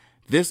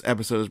This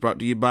episode is brought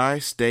to you by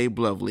Stay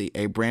Blovely,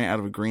 a brand out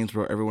of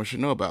Greensboro everyone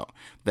should know about.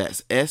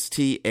 That's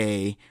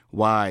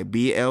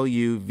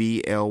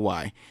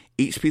STAYBLUVLY.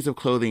 Each piece of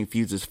clothing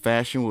fuses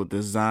fashion with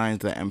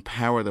designs that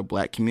empower the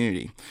Black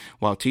community,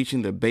 while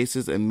teaching the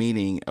basis and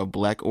meaning of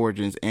Black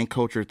origins and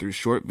culture through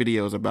short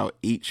videos about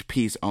each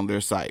piece on their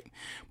site.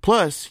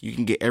 Plus, you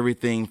can get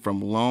everything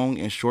from long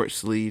and short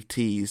sleeve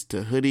tees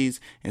to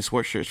hoodies and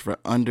sweatshirts for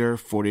under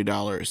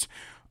 $40.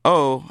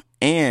 Oh,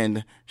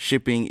 and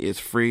shipping is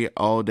free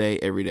all day,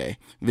 every day.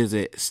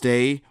 Visit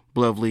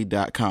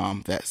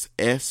StayBlovely.com. That's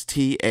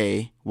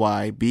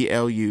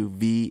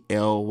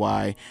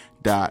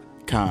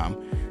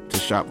STAYBLUVLY.com to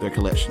shop their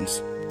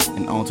collections.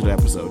 And on to the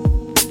episode.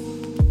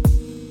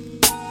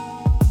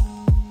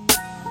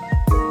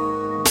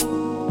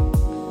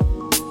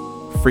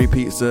 Free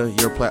Pizza,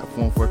 your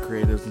platform for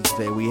creatives. And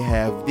today we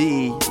have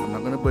I'm not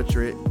going to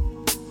butcher it,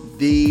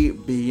 the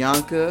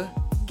Bianca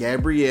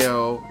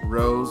Gabrielle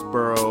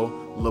Roseboro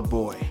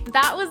LaBoy.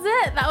 That was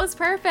it. That was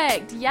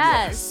perfect.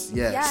 Yes.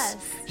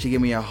 She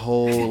gave me a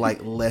whole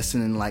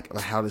lesson in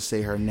how to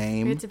say her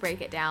name. You had to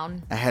break it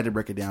down. I had to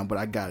break it down, but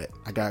I got it.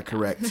 I got it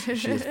correct.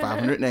 She has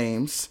 500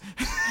 names.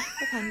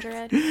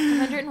 500.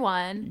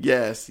 101.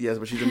 Yes,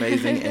 but she's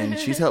amazing, and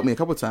she's helped me a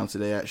couple times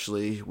today.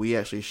 Actually,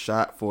 we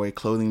shot for a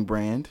clothing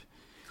brand.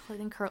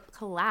 Clothing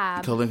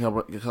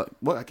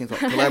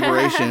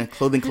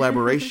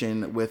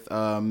collaboration with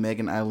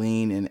Megan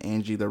Eileen and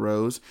Angie the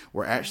Rose.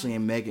 We're actually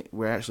in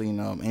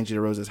Angie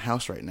the Rose's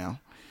house right now,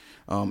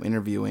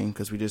 interviewing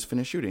because we just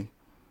finished shooting.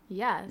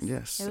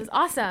 Yes. It was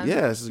awesome.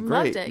 Yes, it's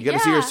great. Loved it. You got to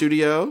see her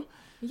studio.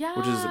 Yeah.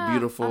 Which is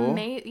beautiful.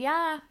 Beautiful.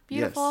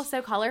 Yes.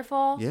 So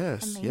colorful.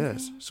 Yes, amazing.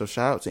 Yes. So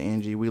shout out to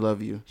Angie. We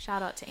love you.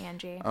 Shout out to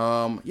Angie.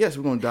 Yes,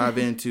 we're going to dive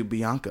into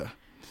Bianca.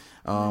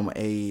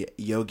 A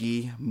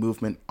yogi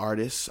movement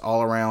artist,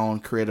 all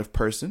around creative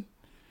person.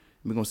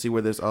 We're gonna see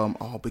where this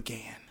all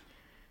began.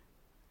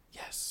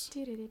 Yes.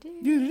 Definitely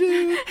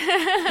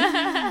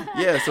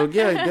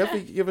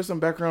give us some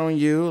background on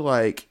you.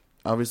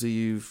 Obviously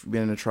you've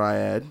been in a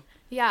triad.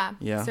 Yeah.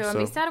 So I'm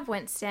based out of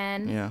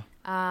Winston. Yeah.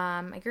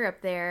 I grew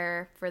up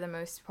there for the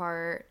most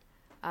part.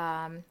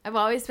 I've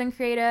always been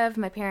creative.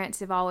 My parents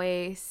have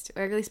always,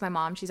 or at least my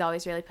mom, she's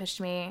always really pushed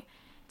me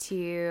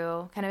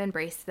to kind of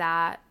embrace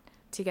that,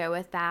 to go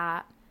with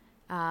that.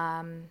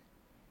 I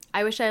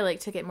wish I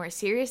took it more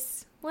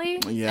seriously.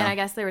 Yeah. And I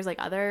guess there was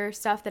other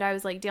stuff that I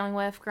was dealing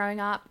with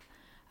growing up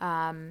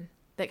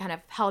that kind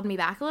of held me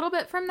back a little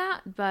bit from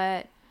that.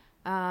 But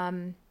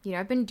I've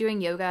been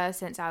doing yoga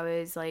since I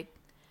was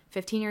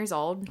 15 years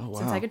old. Oh, wow.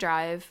 Since I could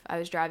drive. I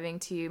was driving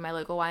to my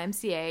local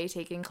YMCA,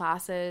 taking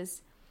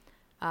classes,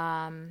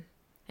 and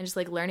just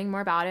learning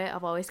more about it.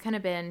 I've always kind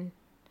of been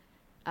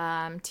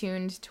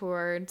tuned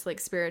towards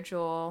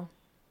spiritual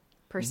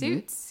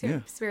pursuits,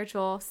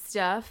 spiritual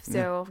stuff.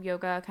 So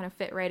yoga kind of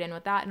fit right in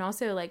with that. And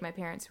also my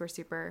parents were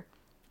super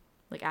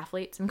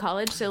athletes in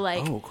college. So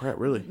oh crap,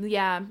 really?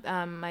 Yeah.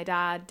 My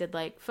dad did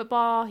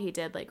football. He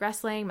did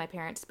wrestling. My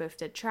parents both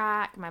did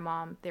track. My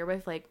mom, they were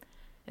both in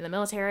the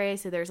military.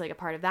 So there's a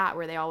part of that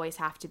where they always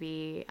have to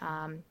be,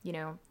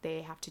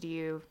 they have to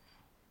do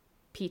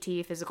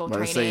PT, physical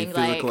training,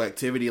 physical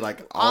activity,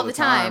 all the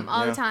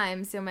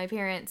time. So my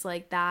parents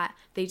that,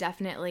 they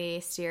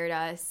definitely steered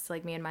us,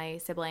 me and my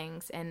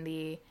siblings, in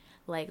the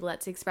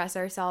let's express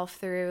ourselves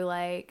through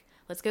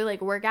let's go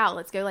work out,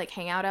 let's go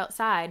hang out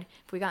outside.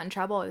 If we got in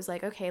trouble, it was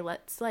okay,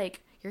 let's you're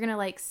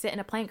gonna sit in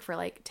a plank for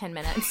 10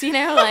 minutes,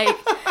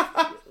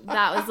 that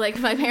was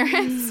my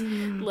parents,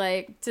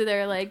 so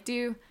they're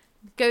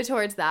go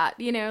towards that,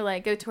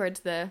 go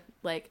towards the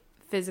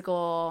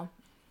physical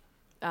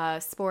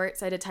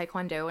sports. I did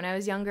taekwondo when I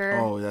was younger.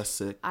 Oh, that's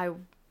sick. I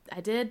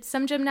did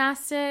some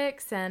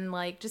gymnastics and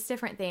just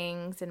different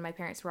things, and my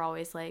parents were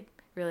always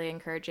really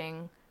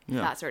encouraging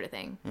that sort of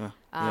thing. Yeah.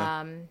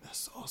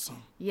 That's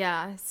awesome.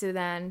 Yeah. So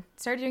then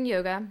started doing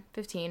yoga,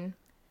 15.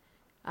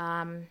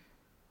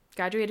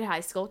 Graduated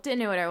high school. Didn't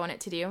know what I wanted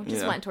to do.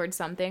 Just went towards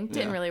something.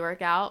 Didn't really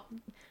work out.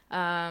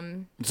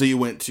 So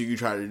you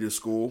tried to do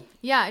school?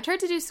 Yeah, I tried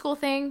to do school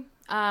thing.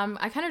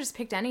 I kind of just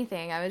picked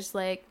anything. I was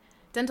just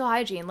dental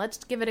hygiene, let's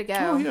give it a go.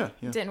 Oh, yeah.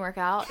 Didn't work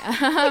out.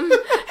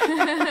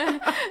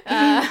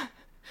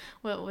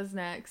 What was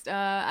next?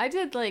 I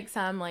did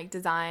some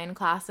design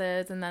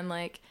classes, and then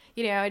I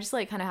just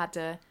kind of had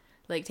to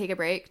take a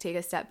break, take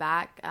a step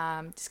back,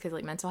 just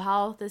because mental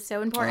health is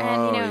so important,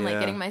 and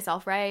getting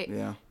myself right.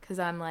 Yeah. Because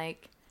I'm I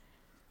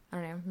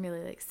don't know, I'm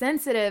really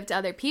sensitive to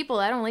other people.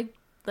 I don't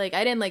I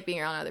didn't like being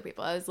around other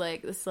people. I was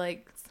this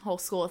whole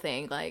school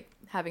thing,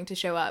 having to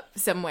show up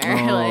somewhere.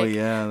 Oh,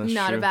 yeah, that's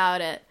not true. About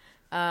it.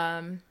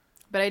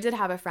 But I did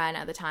have a friend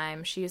at the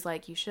time. She was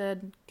you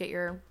should get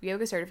your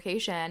yoga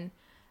certification.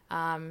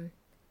 And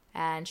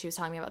she was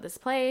telling me about this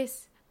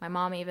place. My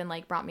mom even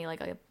brought me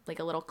a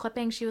little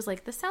clipping. She was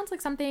this sounds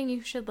like something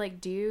you should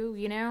do,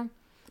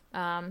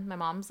 My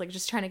mom's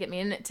just trying to get me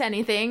into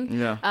anything.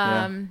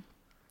 Yeah.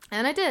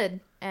 And I did.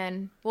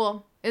 And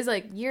well, it was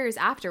like years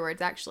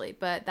afterwards actually,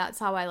 but that's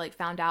how I like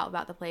found out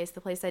about the place.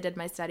 The place I did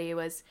my study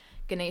was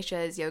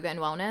Ganesha's Yoga and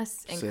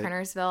Wellness in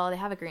Kernersville. They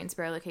have a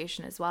Greensboro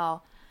location as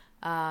well.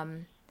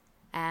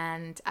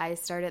 And I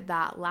started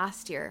that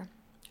last year.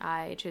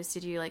 I chose to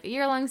do like a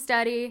year-long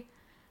study,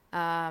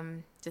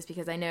 just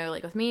because I know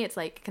like with me, it's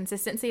like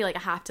consistency. Like I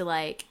have to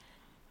like,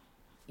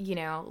 you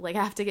know, like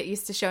I have to get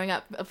used to showing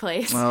up a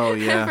place for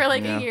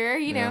like a year,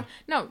 you know,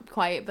 not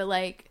quite, but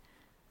like,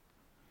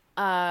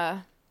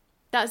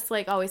 that's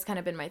like always kind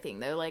of been my thing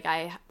though. Like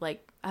I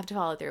have to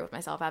follow through with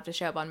myself. I have to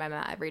show up on my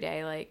mat every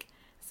day. Like,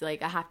 so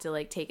like I have to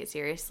like take it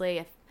seriously.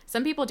 If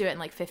some people do it in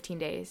like 15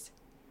 days.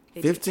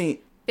 15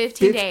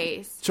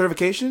 days.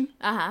 Certification?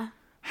 Uh-huh.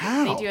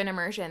 How? They do an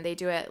immersion. They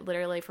do it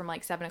literally from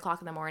like 7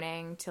 o'clock in the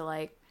morning to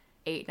like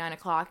 8, 9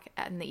 o'clock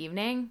in the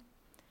evening.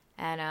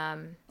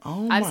 And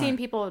I've seen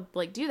people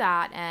like do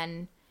that,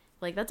 and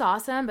like that's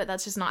awesome, but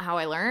that's just not how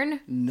I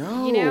learn.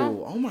 No. You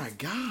know? Oh my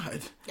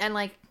God. And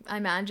like I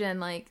imagine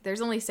like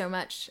there's only so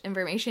much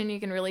information you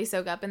can really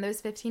soak up in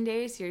those 15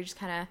 days. So you're just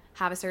kind of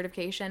have a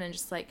certification and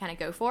just like kind of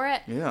go for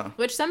it. Yeah.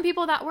 Which some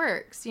people that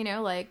works, you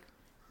know, like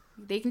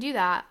they can do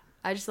that.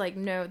 I just like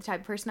know the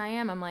type of person I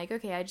am. I'm like,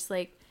 okay, I just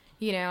like,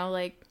 you know,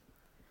 like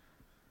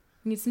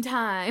need some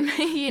time,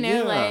 you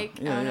know, I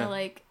don't know,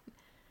 like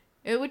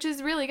which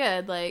is really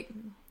good. Like,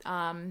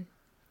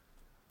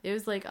 it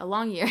was like a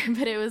long year,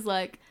 but it was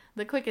like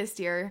the quickest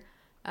year.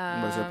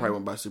 But it probably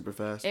went by super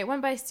fast. It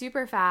went by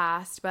super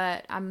fast,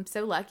 but I'm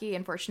so lucky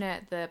and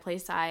fortunate. The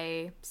place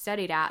I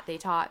studied at, they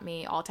taught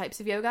me all types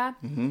of yoga.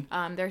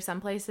 Mm-hmm. There are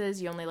some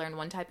places you only learn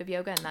one type of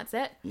yoga and that's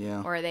it.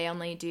 Yeah. Or they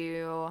only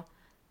do,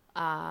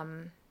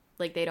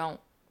 like they don't,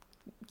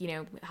 you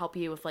know, help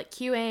you with like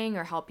cueing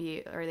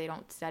or they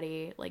don't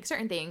study like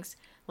certain things.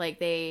 Like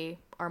they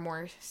are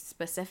more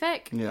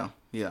specific. Yeah.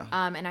 Yeah.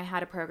 And I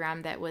had a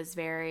program that was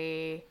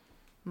very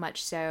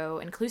much so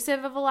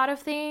inclusive of a lot of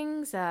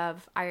things,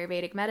 of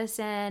Ayurvedic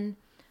medicine,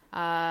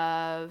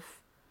 of,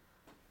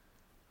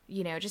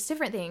 you know, just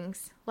different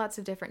things, lots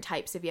of different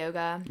types of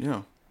yoga.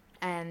 Yeah.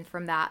 And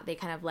from that, they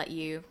kind of let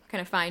you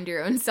kind of find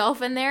your own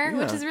self in there,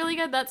 which is really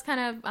good. That's kind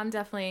of, I'm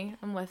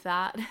with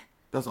that.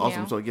 That's awesome. You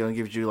know? So again, it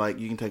gives you like,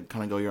 you can take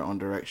kind of go your own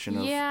direction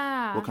of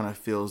what kind of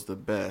feels the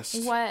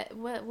best. What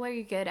are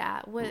you good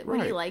at? What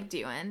do you like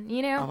doing?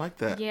 You know? I like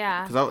that.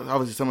 Yeah. Because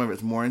obviously some of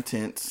it's more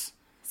intense.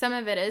 Some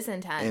of it is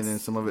intense. And then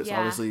some of it's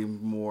obviously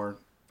more,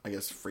 I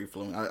guess,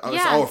 free-flowing.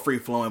 It's all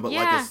free-flowing, but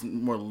like it's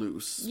more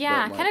loose.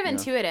 Yeah, like, kind of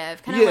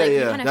intuitive. Kind of like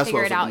you kind of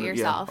figure it out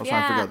yourself. I was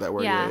trying to figure out that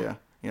word.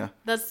 Yeah.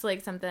 That's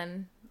like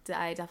something that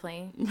I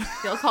definitely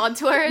feel called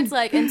towards.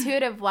 Like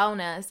intuitive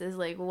wellness is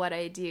like what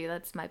I do.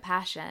 That's my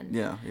passion.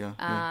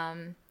 Yeah.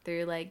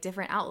 Through like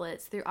different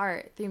outlets, through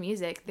art, through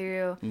music,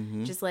 through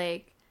just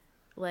like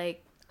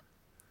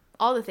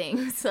all the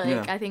things.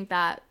 Like I think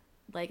that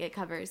like it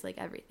covers like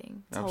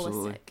everything. It's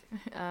absolutely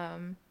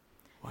holistic.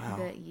 Wow.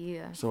 But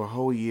yeah. So a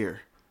whole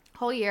year.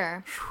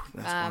 That's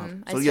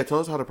wild. So tell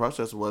us how the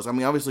process was. I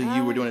mean, obviously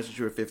you were doing it since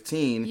you were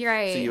 15. You're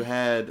right. So you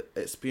had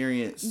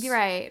experience. You're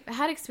right. I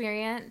had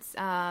experience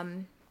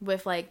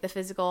with like the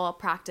physical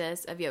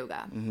practice of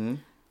yoga.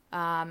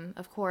 Mm-hmm.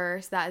 Of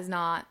course, that is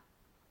not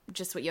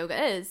just what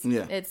yoga is.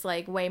 Yeah. It's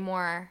like way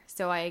more.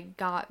 So I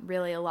got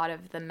really a lot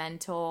of the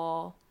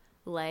mental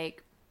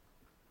like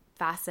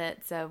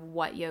facets of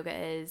what yoga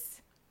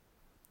is,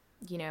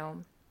 you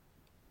know.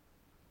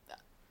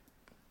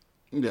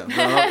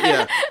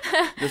 Yeah.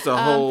 Just a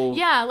whole.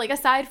 Like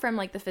aside from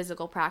like the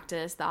physical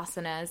practice, the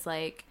asanas,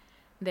 like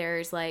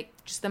there's like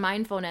just the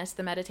mindfulness,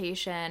 the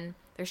meditation,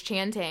 there's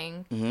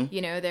chanting,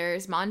 you know,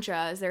 there's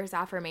mantras, there's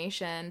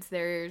affirmations,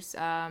 there's,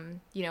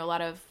 you know, a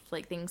lot of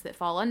like things that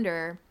fall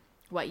under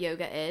what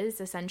yoga is.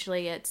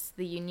 Essentially, it's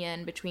the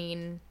union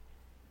between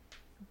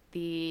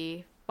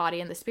the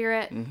body and the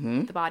spirit,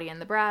 the body and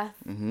the breath,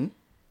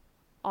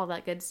 all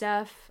that good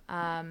stuff.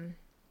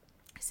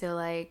 So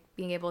like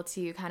being able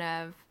to kind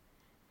of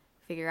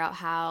figure out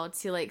how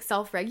to like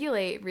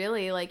self-regulate,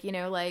 really, like, you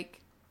know, like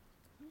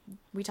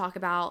we talk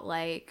about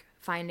like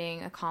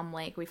finding a calm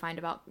lake, we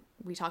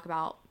talk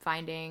about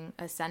finding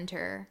a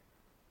center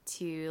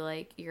to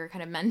like your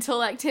kind of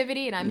mental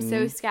activity, and I'm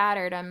so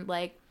scattered. I'm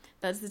like,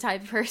 that's the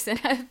type of person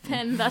I've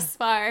been thus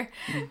far,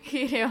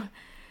 you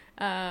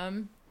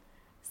know.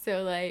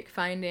 So like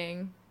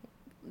finding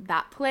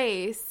that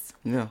place,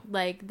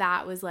 like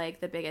that was like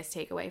the biggest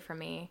takeaway for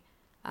me.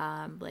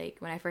 Like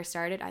when I first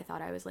started, I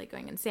thought I was like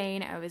going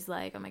insane. I was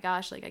like, oh my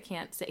gosh, like I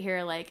can't sit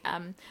here. Like,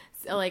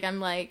 so like, I'm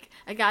like,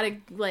 I gotta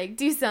like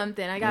do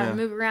something. I gotta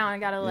move around. I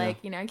gotta like,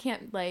 you know, I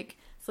can't like,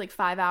 it's like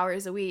 5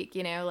 hours a week,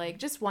 you know, like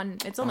just one,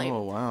 it's only,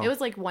 it was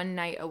like one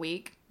night a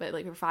week, but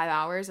like for 5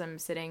 hours, I'm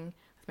sitting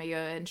with my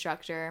yoga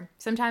instructor.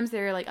 Sometimes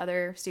there are like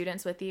other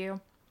students with you.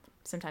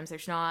 Sometimes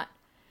there's not.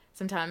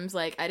 Sometimes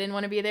like I didn't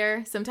want to be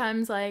there.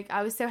 Sometimes like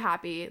I was so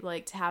happy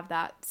like to have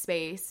that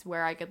space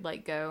where I could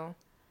like go,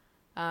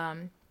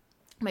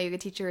 my yoga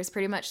teachers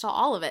pretty much saw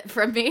all of it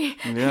from me,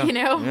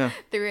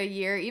 through a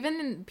year.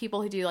 Even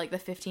people who do like the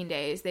 15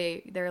 days,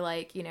 they're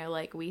like,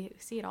 like we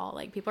see it all.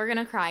 Like people are going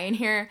to cry in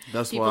here.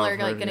 People are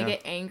like going to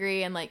get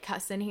angry and like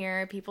cuss in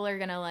here. People are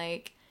going to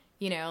like,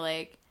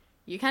 like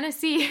you kind of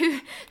see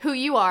who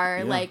you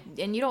are, like,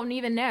 and you don't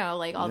even know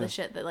like all the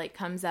shit that like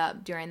comes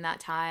up during that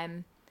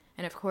time.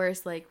 And of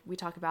course, like we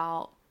talk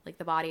about like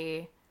the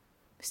body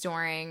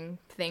storing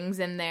things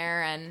in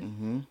there,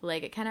 and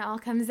like it kind of all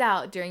comes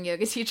out during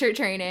yoga teacher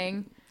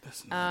training.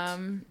 That's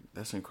nuts.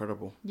 That's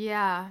incredible.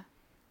 Yeah.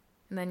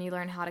 And then you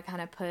learn how to kind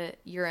of put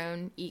your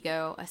own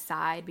ego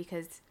aside,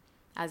 because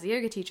as a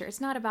yoga teacher, it's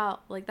not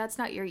about like, that's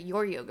not your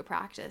yoga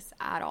practice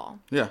at all.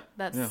 Yeah.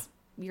 That's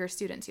your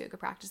student's yoga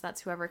practice. That's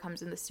whoever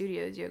comes in the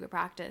studio's yoga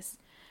practice.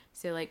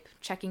 So like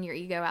checking your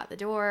ego out the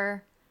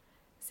door,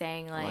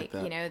 saying like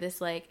this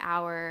like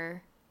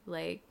hour,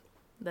 like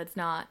that's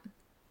not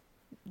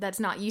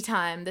you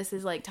time. This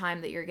is like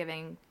time that you're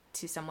giving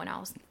to someone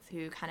else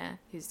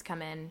who's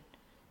come in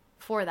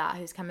for that,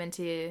 who's come in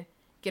to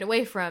get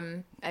away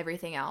from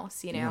everything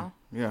else,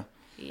 Yeah.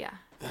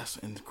 That's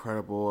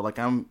incredible. Like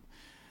I'm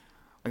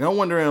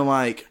wondering,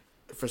 like,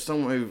 for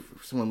someone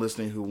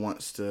listening who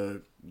wants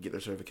to get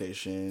their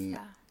certification,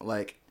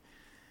 like,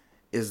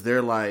 is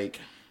there like,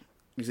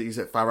 you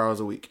said 5 hours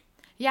a week?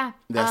 Yeah.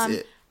 That's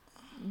it.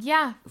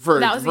 Yeah,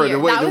 that was a year.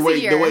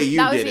 The way you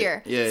did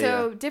it. Yeah,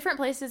 so different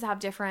places have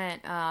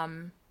different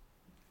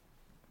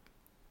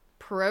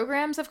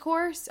programs, of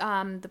course.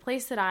 The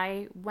place that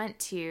I went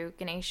to,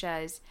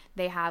 Ganesha's,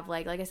 they have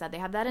like I said, they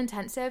have that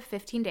intensive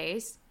 15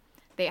 days.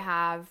 They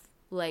have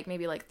like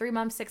maybe like 3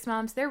 months, 6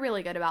 months. They're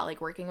really good about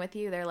like working with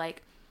you. They're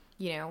like,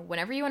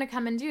 whenever you want to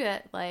come and do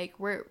it, like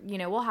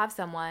we'll have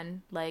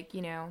someone like,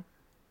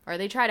 or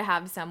they try to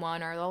have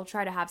someone, or they'll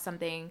try to have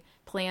something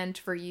planned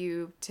for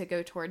you to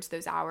go towards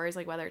those hours,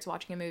 like whether it's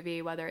watching a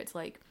movie, whether it's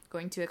like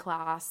going to a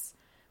class,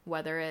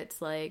 whether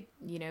it's like,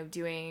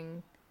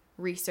 doing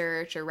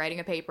research or writing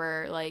a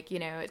paper, like,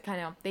 it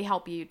kind of, they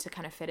help you to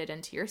kind of fit it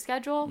into your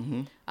schedule.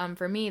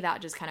 For me,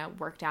 that just kind of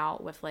worked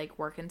out with like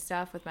work and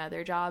stuff with my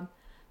other job,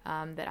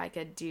 that I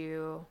could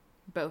do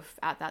both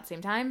at that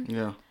same time.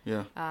 Yeah.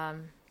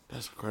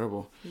 That's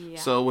incredible. Yeah.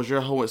 So was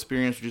your whole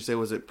experience, would you say,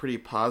 was it pretty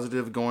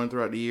positive going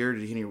throughout the year?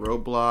 Did you hit any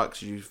roadblocks?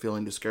 Did you feel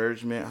any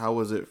discouragement? How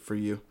was it for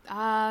you?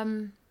 I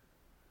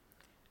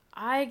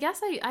guess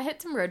I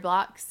hit some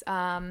roadblocks.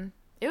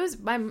 It was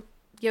my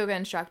yoga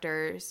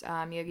instructors,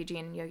 Yogi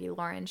Jean and Yogi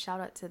Lauren, shout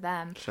out to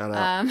them. Shout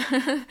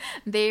out.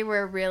 They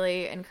were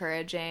really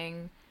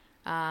encouraging.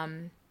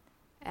 And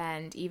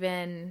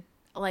even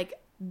like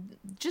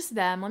just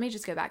them, let me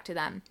just go back to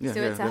them. So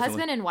it's a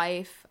husband and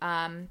wife,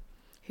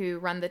 who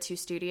run the two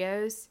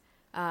studios.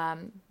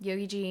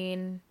 Yogi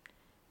Jean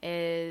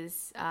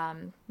is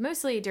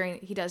mostly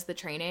he does the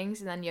trainings,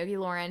 and then Yogi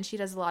Lauren, she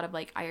does a lot of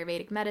like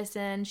Ayurvedic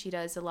medicine. She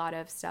does a lot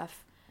of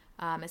stuff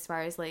as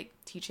far as like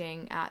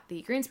teaching at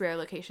the Greensboro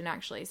location,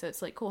 actually. So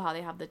it's like cool how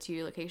they have the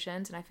two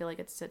locations, and I feel like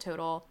it's a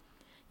total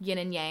yin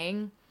and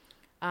yang.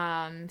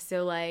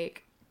 So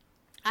like,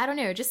 I don't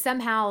know, just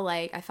somehow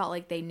like I felt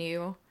like they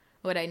knew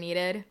what I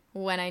needed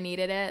when I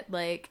needed it.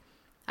 Like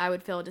I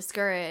would feel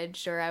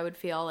discouraged, or I would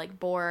feel like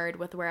bored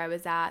with where I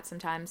was at.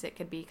 Sometimes it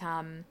could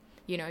become,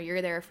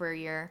 you're there for a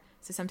year,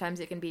 so sometimes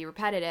it can be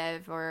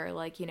repetitive, or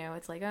like,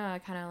 it's like, oh, I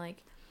kind of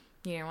like,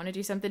 want to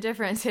do something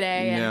different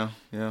today.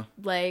 And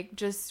like,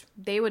 just,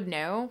 they would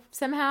know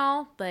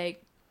somehow,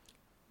 like,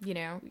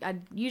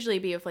 I'd usually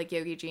be with like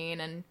Yogi Jean,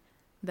 and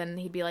then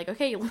he'd be like,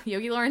 okay,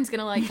 Yogi Lauren's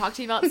gonna like talk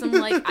to you about some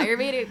like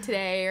Ayurvedic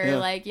today, or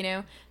like,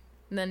 and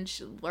then,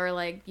 or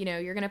like,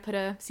 you're going to put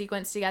a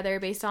sequence together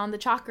based on the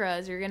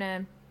chakras. You're going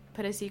to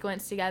put a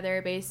sequence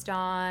together based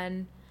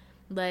on,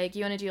 like,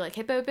 you want to do like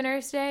hip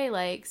openers today.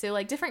 Like, so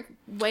like different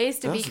ways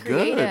to be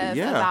creative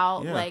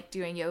about like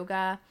doing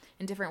yoga,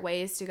 and different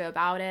ways to go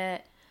about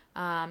it.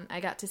 I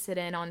got to sit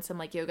in on some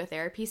like yoga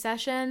therapy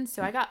sessions.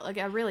 So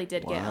I really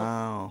did get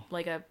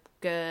like a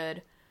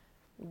good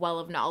well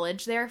of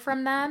knowledge there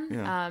from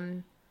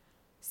them.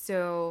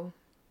 So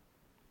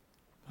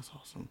that's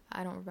awesome.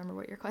 I don't remember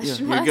what your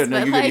question was. Good.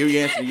 No, you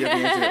answered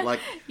it. Like,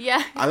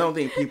 yeah. I don't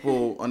think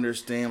people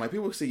understand. Like,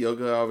 people see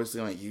yoga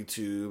obviously on like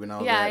YouTube and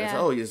all that. It's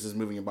like, oh, yes, it's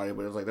moving your body,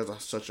 but it's like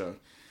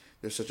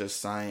there's such a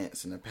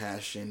science and a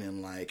passion,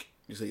 and like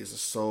you say, it's a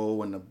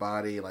soul and the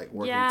body like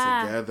working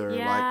together.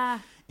 Yeah.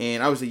 Like,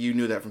 and obviously you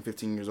knew that from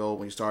 15 years old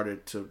when you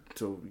started to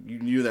you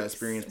knew that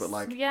experience, but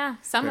like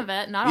some of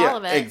it, not all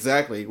of it.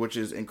 Exactly, which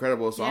is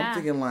incredible. So I'm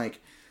thinking like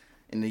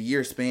in the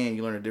year span,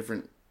 you learn a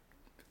different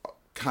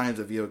kinds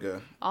of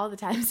yoga, all the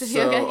types of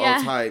yoga,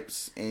 all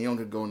types, and you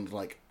don't go into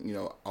like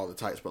all the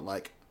types, but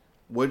like,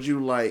 would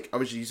you like?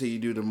 Obviously, you say you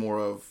do the more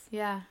of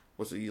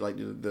what's it you like?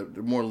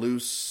 The more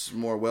loose,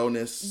 more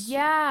wellness,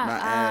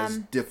 not as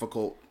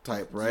difficult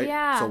type, right?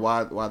 Yeah. So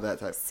why that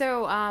type?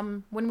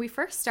 So when we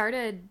first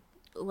started,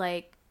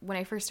 like when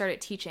I first started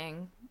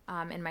teaching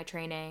in my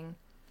training,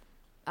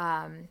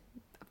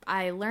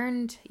 I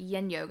learned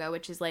yin yoga,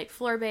 which is like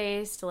floor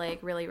based, like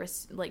really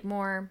like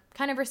more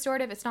kind of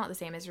restorative. It's not the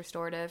same as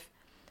restorative.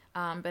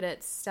 But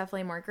it's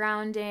definitely more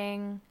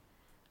grounding.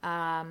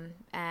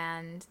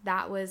 And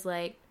that was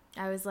like,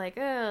 I was like,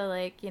 oh,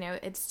 like,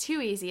 it's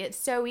too easy. It's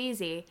so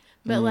easy.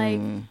 But like,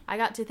 I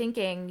got to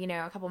thinking,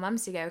 a couple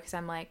months ago, because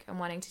I'm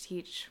wanting to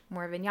teach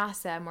more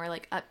vinyasa, more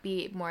like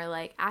upbeat, more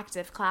like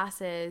active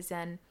classes.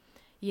 And,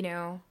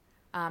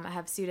 I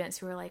have students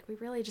who are like, we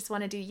really just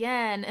want to do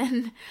yin.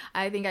 And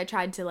I think I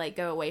tried to like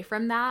go away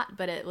from that,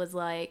 but it was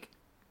like,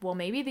 well,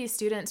 maybe these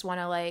students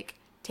want to like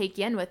take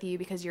yin with you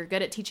because you're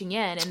good at teaching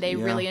yin and they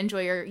really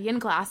enjoy your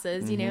yin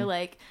classes,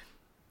 like,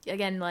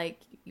 again, like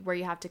where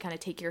you have to kind of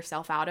take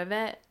yourself out of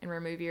it and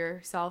remove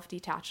yourself,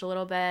 detach a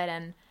little bit,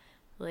 and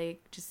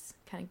like just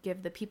kind of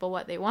give the people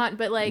what they want.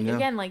 But like,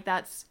 again, like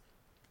that's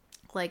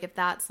like, if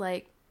that's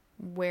like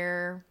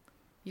where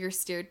you're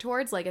steered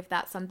towards, like if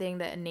that's something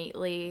that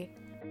innately...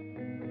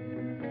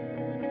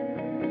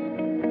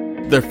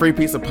 The Free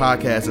Pizza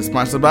Podcast is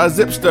sponsored by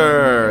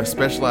Zipster,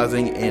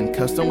 specializing in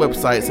custom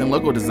websites and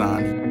logo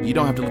design. You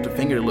don't have to lift a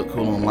finger to look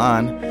cool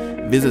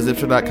online. Visit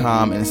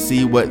Zipster.com and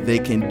see what they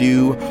can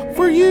do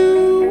for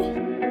you.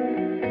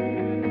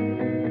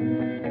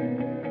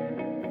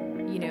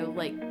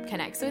 Like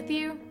connects with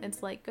you.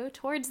 It's like, go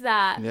towards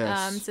that.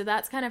 Yes. So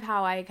that's kind of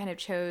how I kind of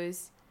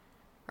chose,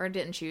 or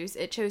didn't choose.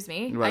 It chose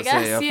me, I guess.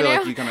 I feel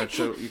like you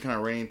kind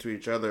of ran into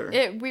each other.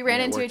 We ran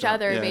into each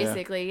other,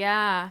 basically.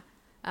 Yeah.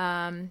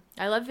 I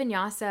love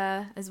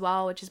vinyasa as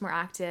well, which is more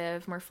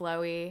active, more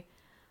flowy.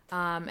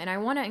 And I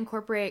want to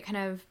incorporate kind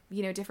of,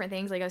 different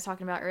things like I was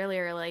talking about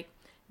earlier, like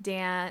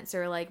dance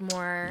or like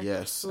more,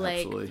 yes,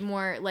 like absolutely.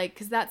 more like,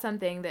 cause that's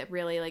something that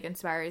really like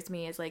inspires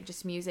me, is like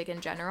just music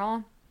in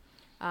general.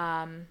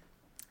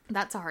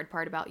 That's a hard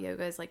part about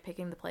yoga, is like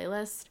picking the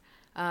playlist.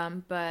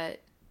 But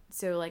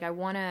so like, I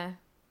want to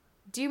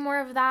do more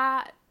of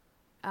that.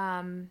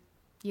 And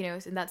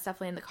that's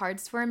definitely in the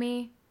cards for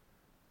me.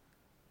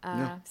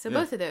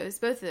 Both of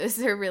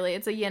those are really,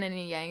 it's a yin and a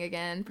yang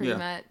again, pretty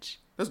much.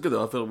 That's good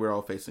though. I feel like we're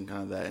all facing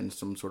kind of that in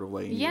some sort of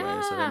way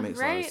anyway, so that makes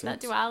a lot of sense. That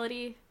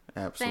duality.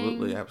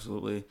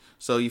 Absolutely.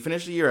 So you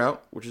finished the year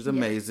out, which is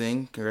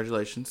amazing.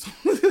 Congratulations.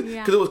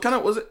 Yeah.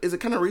 Because is it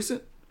kind of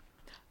recent?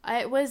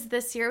 It was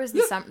this year. It was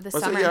the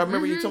summer. Yeah, I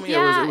remember you told me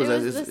it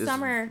was the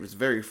summer. It's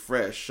very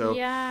fresh. So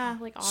yeah,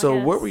 like August. So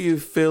what were you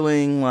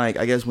feeling like,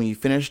 I guess, when you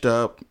finished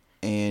up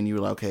and you were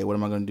like, okay, what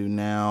am I going to do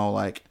now?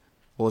 Like,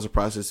 what was the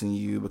process in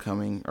you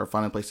becoming or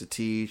finding a place to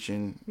teach,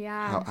 and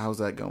how's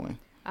that going?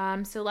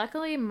 So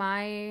luckily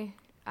my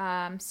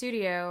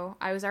studio,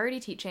 I was already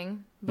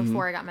teaching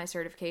before I got my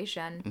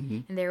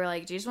certification, and they were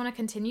like, do you just want to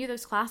continue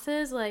those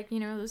classes? Like,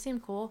 those seem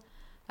cool.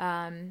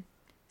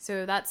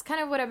 So that's kind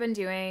of what I've been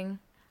doing.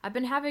 I've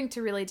been having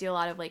to really do a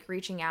lot of like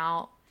reaching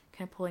out,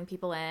 kind of pulling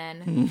people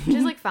in, which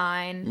is like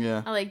fine.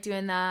 Yeah. I like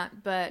doing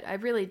that, but I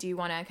really do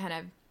want to kind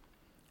of,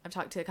 I've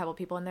talked to a couple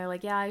people and they're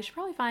like, yeah, you should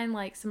probably find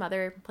like some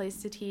other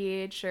place to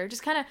teach, or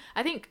just kind of,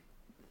 I think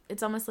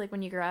it's almost like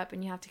when you grow up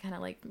and you have to kind of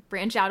like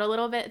branch out a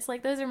little bit. It's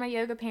like, those are my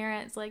yoga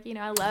parents. Like,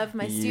 I love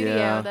my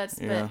studio. But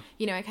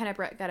I kind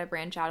of got to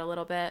branch out a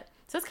little bit.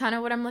 So that's kind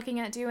of what I'm looking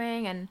at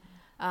doing. And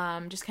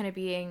just kind of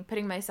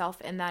putting myself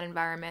in that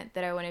environment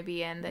that I want to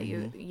be in, that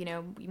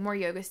more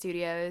yoga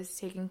studios,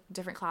 taking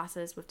different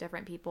classes with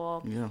different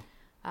people. Yeah.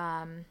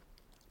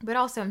 But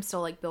also I'm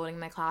still like building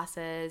my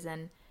classes,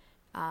 and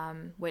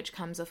which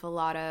comes with a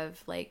lot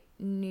of like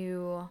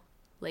new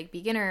like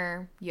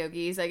beginner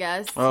yogis, I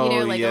guess. A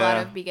lot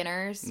of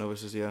beginners.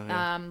 Novices,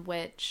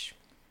 which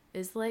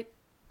is like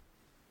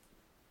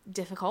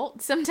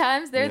difficult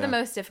sometimes. They're the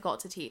most difficult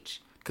to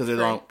teach. Because they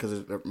don't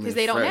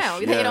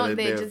know.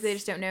 They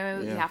just don't know.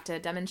 You have to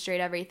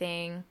demonstrate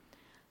everything.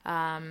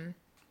 Right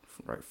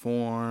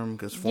form,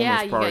 because form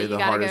is probably the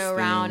hardest thing. You gotta go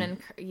around and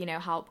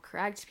help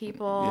correct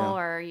people,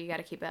 or you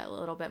gotta keep a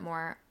little bit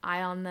more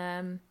eye on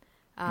them,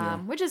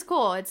 which is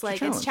cool. It's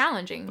like it's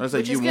challenging, which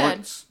is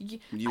good.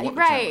 You want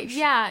right?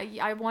 Yeah,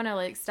 I want to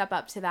like step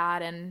up to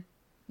that and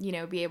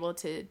be able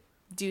to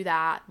do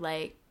that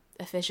like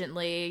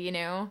efficiently,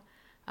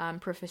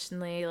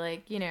 proficiently,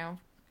 like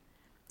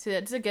So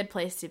it's a good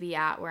place to be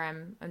at, where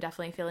I'm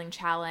definitely feeling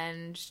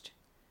challenged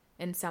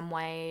in some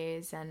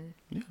ways, and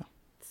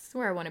it's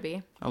where I want to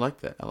be. I like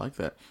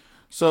that.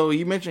 So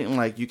you mentioned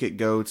like you could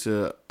go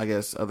to, I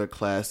guess, other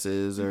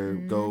classes, or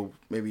go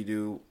maybe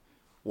do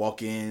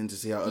walk-ins to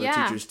see how other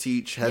teachers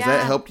teach. Has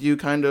that helped you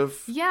kind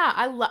of? Yeah,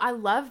 I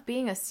love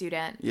being a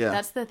student. Yeah.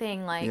 That's the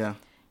thing. Like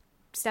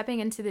stepping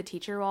into the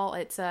teacher role,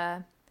 it's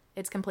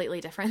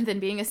completely different than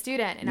being a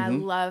student. And I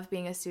love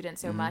being a student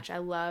so much. I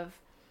love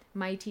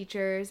my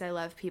teachers. I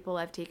love people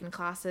I've taken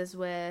classes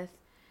with.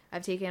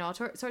 I've taken all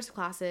sorts of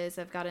classes.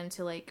 I've got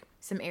into like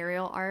some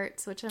aerial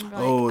arts, which I'm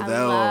like,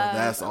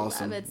 that's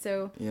awesome. It's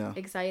so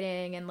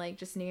exciting, and like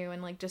just new,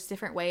 and like just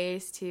different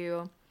ways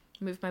to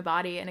move my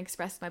body and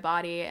express my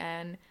body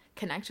and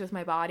connect with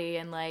my body,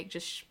 and like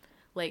just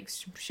like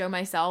show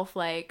myself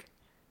like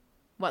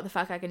what the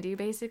fuck I can do,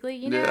 basically,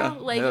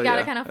 like you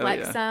gotta kind of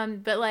flex some,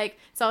 but like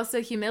it's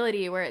also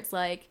humility, where it's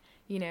like,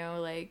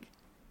 like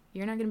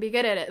you're not gonna be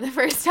good at it the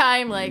first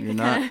time, like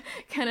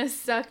kind of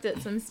sucked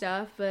at some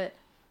stuff, but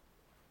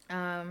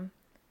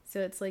so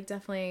it's like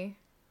definitely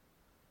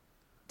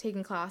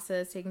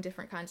taking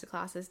different kinds of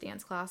classes,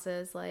 dance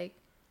classes, like,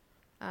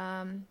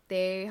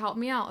 they help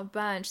me out a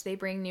bunch. They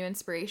bring new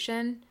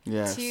inspiration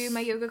to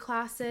my yoga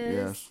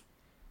classes.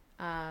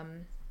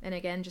 Yes. And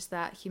again, just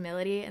that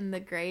humility and the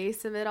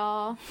grace of it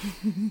all.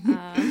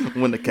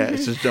 When the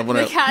cat's just jumping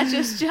up. The cat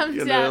just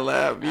jumps out. up.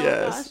 Laugh. Oh,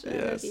 Yes. gosh,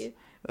 Yes.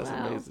 That's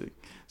wow. amazing.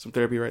 Some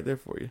therapy right there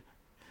for you.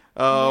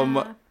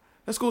 Yeah.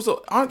 That's cool.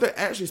 So aren't there,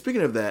 actually,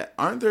 speaking of that,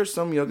 aren't there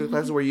some yoga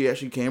classes where you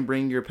actually can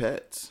bring your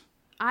pets?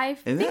 I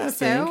Isn't think that a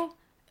so. thing?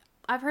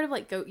 I've heard of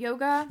like goat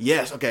yoga.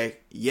 Yes. Okay.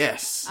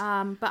 Yes.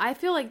 But I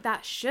feel like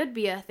that should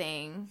be a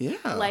thing.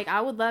 Yeah. Like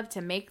I would love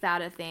to make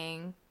that a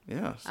thing.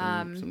 Yeah.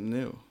 Something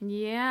new.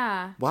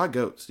 Yeah. Why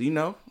goats? Do you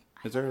know?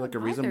 Is there like a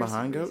Why reason there's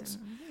behind a goats?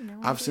 reason.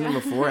 I've seen them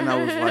before, and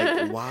I was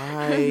like,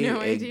 "Why no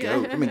a idea.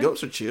 goat?" I mean,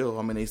 goats are chill.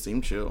 I mean, they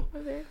seem chill,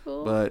 Very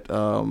cool. but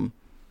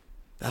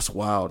that's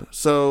wild.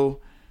 So,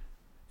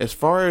 as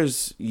far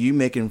as you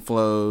making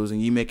flows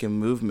and you making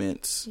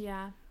movements,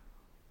 yeah.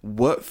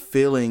 what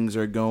feelings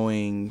are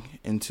going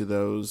into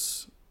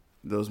those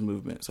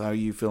movements? How are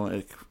you feeling?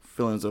 Like,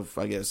 feelings of,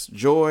 I guess,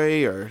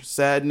 joy or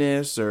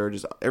sadness or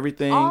just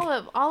everything?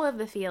 All of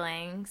the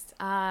feelings.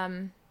 I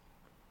mean,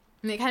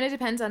 it kind of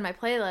depends on my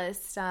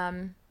playlist.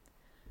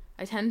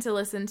 I tend to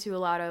listen to a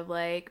lot of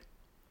like,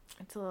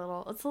 it's a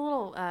little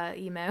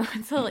emo.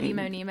 It's a little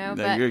emo Nemo, No,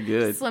 but you're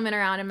good. swimming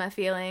around in my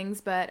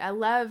feelings. But I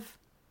love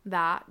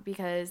that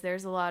because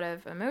there's a lot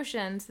of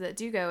emotions that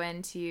do go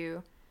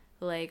into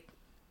like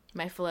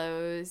my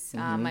flows,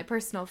 my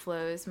personal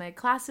flows. My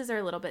classes are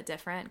a little bit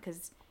different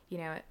because, you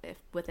know, if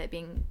with it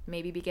being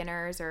maybe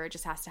beginners or it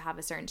just has to have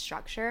a certain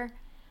structure.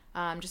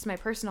 Just my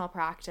personal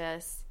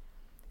practice,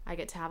 I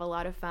get to have a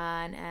lot of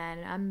fun,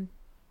 and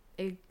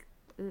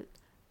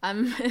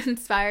I'm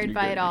inspired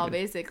by it all,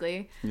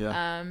 basically.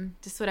 Yeah.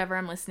 Just whatever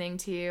I'm listening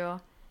to,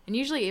 and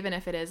usually even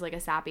if it is like a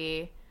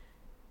sappy,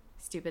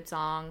 stupid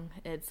song,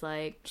 it's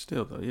like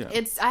Still though, yeah.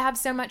 I have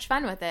so much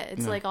fun with it.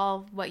 It's like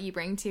all what you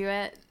bring to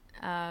it.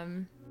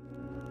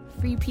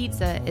 Free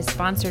Pizza is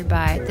sponsored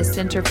by the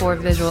Center for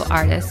Visual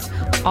Artists,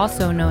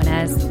 also known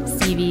as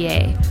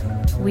CVA.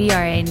 We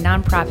are a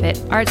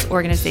nonprofit arts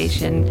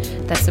organization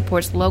that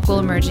supports local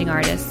emerging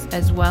artists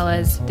as well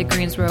as the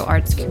Greensboro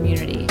arts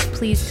community.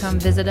 Please come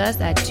visit us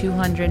at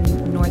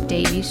 200 North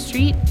Davie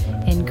Street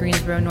in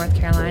Greensboro, North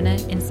Carolina,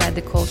 inside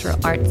the Cultural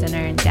Arts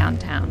Center in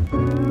downtown.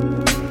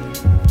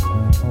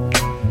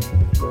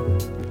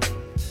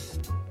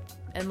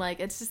 And like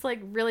it's just like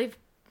really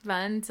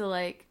fun to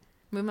like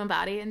move my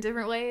body in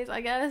different ways,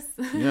 I guess.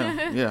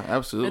 Yeah,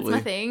 absolutely.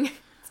 That's my thing.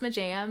 It's my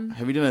jam.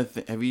 Have you done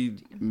have you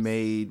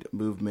made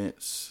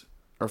movements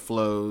or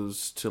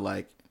flows to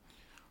like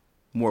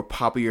more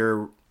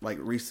popular, like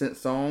recent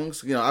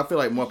songs? You know, I feel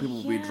like more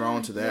people will be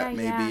drawn to that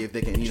maybe if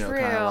they can, you know,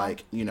 kind of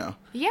like, you know.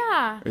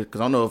 Yeah.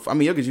 Because I don't know if, I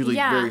mean, yoga's usually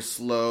very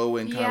slow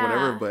and kind of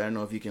whatever, but I don't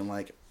know if you can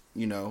like,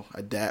 you know,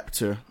 adapt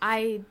to.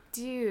 I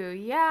do,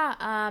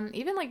 yeah.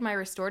 Even like my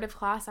restorative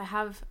class, I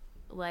have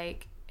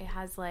like, it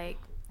has like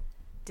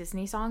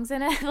Disney songs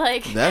in it.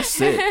 Like that's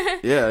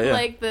sick. Yeah.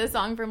 Like the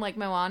song from like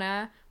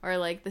Moana or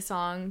like the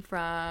song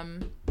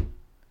from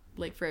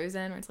like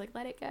Frozen where it's like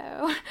let it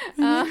go.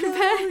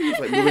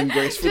 Like moving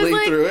gracefully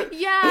like, through it.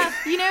 Yeah,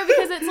 you know,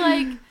 because it's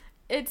like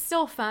it's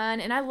still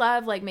fun, and I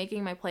love like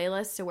making my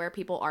playlist to where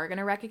people are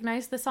gonna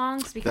recognize the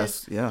songs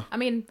because I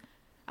mean,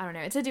 I don't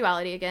know, it's a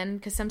duality again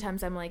because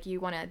sometimes I'm like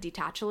you want to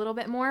detach a little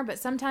bit more, but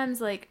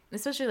sometimes like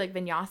especially like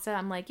vinyasa,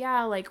 I'm like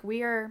yeah, like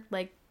we are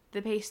like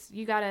the pace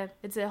you gotta,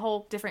 it's a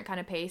whole different kind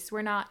of pace.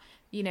 We're not,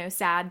 you know,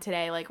 sad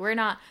today. Like we're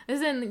not,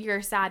 this isn't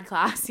your sad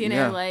class, you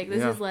know, like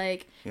this is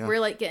like, we're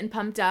like getting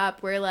pumped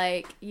up. We're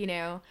like, you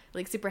know,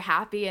 like super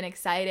happy and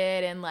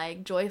excited and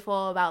like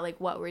joyful about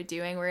like what we're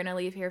doing. We're going to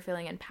leave here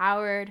feeling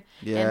empowered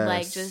and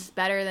like just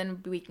better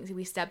than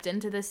we stepped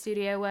into the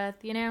studio with,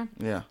 you know?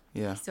 Yeah.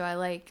 Yeah. So I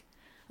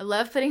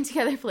love putting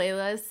together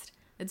playlists.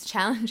 It's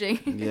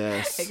challenging.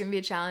 Yes. It can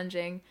be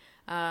challenging.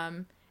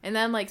 And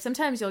then, like,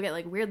 sometimes you'll get,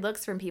 like, weird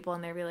looks from people,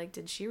 and they'll be like,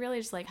 did she really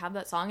just, like, have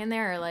that song in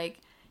there? Or, like,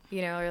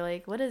 you know, or,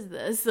 like, what is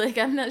this? Like,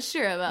 I'm not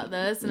sure about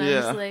this. And I'm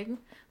just like,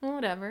 well,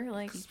 whatever.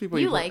 Like,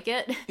 you like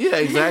it. Yeah,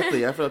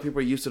 exactly. I feel like people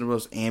are used to the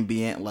most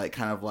ambient, like,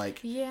 kind of,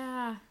 like...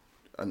 Yeah.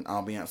 An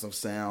ambiance of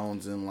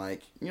sounds and,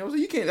 like, you know, so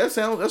you can't...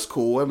 That's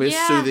cool. I mean,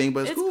 it's soothing,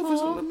 but it's cool if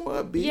it's a little more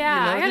upbeat.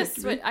 Yeah,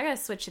 you know, I gotta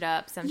switch it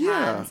up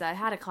sometimes. I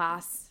had a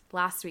class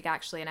last week,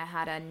 actually, and I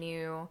had a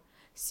new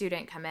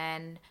student come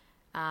in.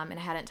 And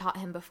I hadn't taught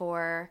him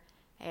before,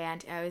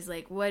 and I was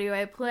like, what do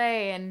I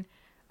play? And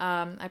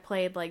I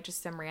played like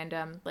just some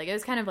random, like it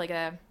was kind of like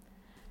a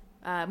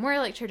more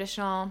like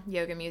traditional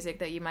yoga music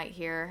that you might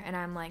hear, and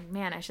I'm like,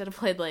 man, I should have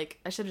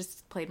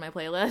just played my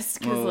playlist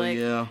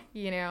because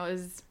you know,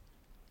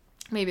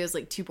 it was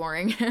like too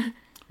boring.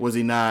 Was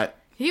he not?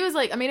 He was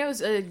like, I mean, it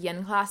was a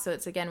yin class, so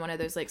it's again one of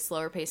those like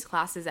slower paced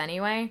classes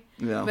anyway.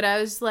 Yeah. But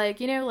I was like,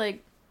 you know,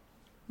 like,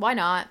 why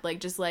not?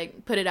 Like, just,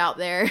 like, put it out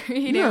there,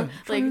 you know?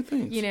 Like,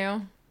 you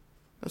know?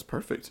 That's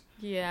perfect.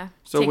 Yeah.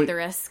 So take the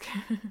risk.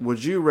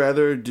 Would you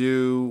rather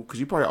do...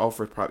 Because you probably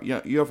offer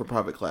you offer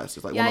private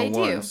classes, like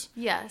one-on-ones. I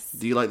do. Yes.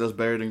 Do you like those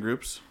better than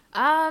groups?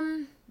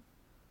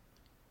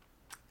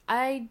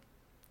 I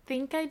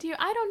think I do.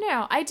 I don't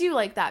know. I do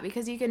like that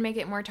because you can make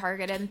it more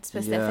targeted and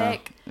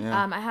specific.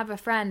 Yeah. I have a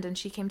friend and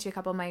she came to a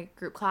couple of my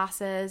group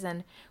classes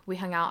and we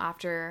hung out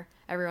after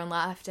everyone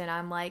left, and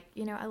I'm like,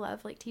 I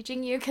love like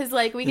teaching you because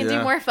like we can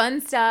do more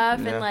fun stuff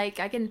and like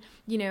I can,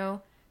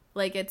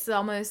 like it's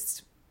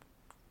almost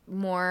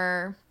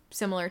more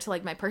similar to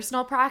like my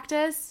personal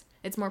practice.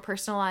 It's more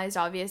personalized,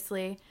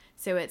 obviously.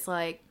 So it's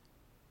like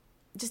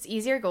just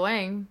easier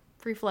going,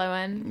 free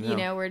flowing.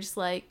 Yeah.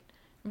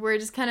 We're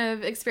just kind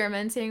of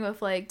experimenting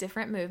with like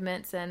different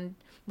movements and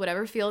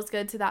whatever feels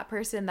good to that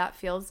person, that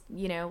feels,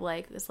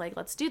 like it's like,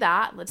 let's do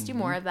that. Let's do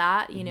more of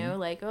that,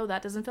 like, oh,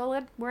 that doesn't feel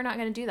good. We're not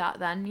going to do that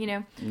then,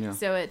 Yeah.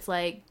 So it's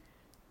like,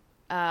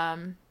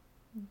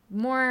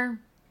 more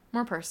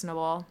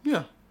personable.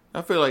 Yeah.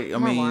 I feel like,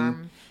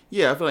 warm.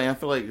 Yeah, I feel like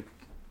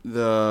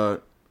I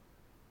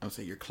would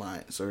say your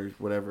clients or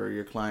whatever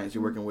your clients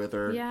you're working with,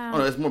 or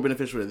it's more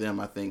beneficial to them,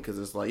 I think, because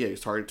it's like,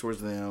 it's targeted towards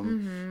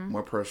them,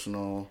 more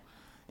personal.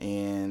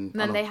 And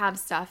then they have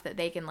stuff that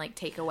they can like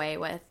take away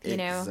with,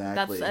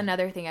 Exactly. That's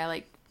another thing I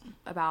like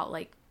about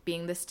like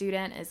being the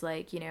student is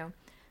like,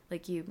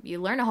 like you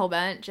learn a whole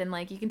bunch and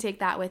like you can take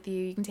that with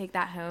you. You can take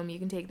that home. You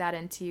can take that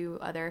into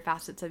other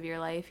facets of your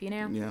life,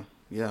 Yeah.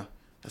 Yeah.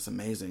 That's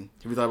amazing.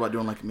 Have you thought about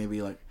doing like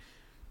maybe like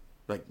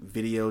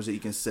videos that you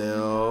can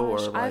sell or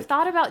like... I've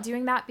thought about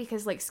doing that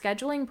because like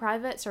scheduling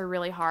privates are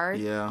really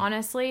hard,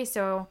 honestly.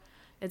 So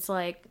it's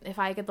like if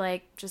I could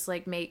like just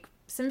like make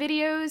some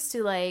videos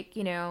to like,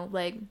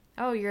 like,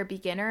 oh, you're a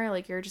beginner,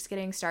 like you're just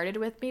getting started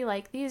with me,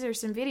 like these are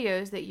some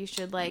videos that you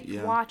should like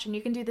watch, and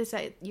you can do this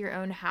at your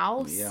own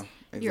house,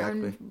 your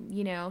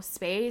own,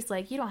 space.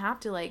 Like you don't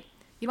have to like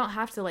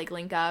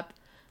link up,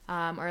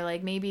 or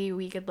like maybe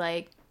we could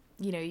like,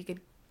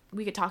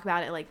 we could talk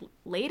about it like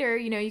later,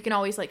 you can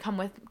always like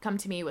come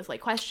to me with like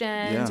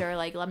questions or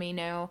like let me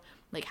know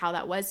like how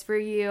that was for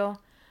you.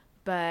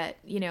 But,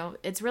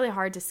 it's really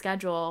hard to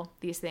schedule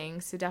these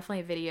things. So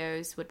definitely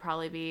videos would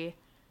probably be,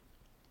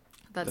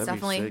 that's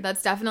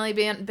definitely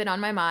been on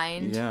my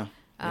mind. Yeah.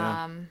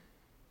 And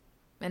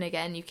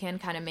again, you can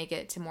kind of make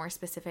it to more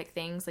specific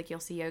things. Like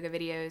you'll see yoga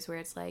videos where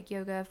it's like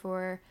yoga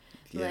for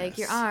like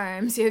your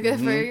arms, yoga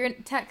for your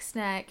text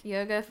neck,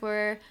 yoga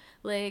for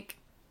like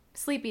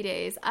sleepy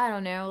days. I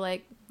don't know.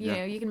 Like, you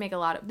know, you can make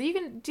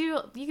you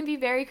can be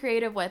very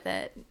creative with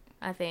it,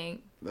 I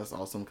think. That's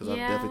awesome because I've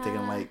definitely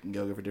taken like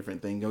yoga for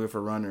different things, yoga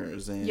for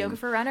runners and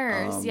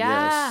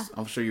Yes,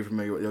 I'm sure you're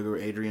familiar with yoga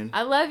with Adrian.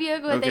 I love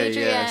yoga with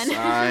Adrian. Yes,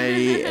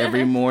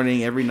 every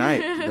morning, every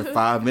night, the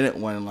 5-minute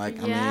one. Like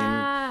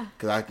I mean,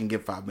 because I can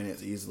get 5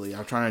 minutes easily.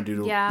 I'm trying to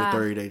do the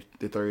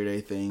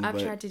 30-day thing.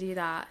 I've tried to do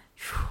that.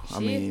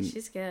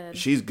 She's good.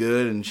 She's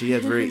good, and she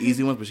has very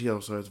easy ones, but she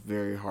also has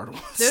very hard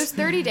ones. Those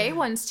 30-day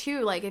ones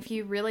too. Like if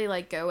you really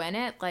like go in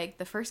it, like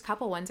the first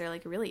couple ones are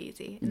like really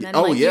easy, and then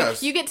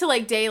you get to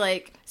like day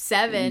like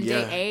 7,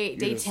 day 8,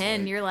 day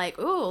 10. Like, you're like,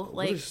 ooh,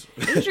 like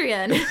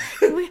Adrian,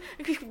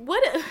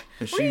 what are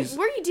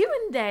you doing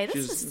today?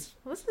 This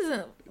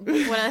isn't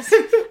what I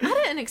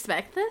didn't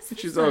expect this.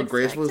 She's all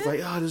graceful. It's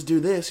like, oh, just do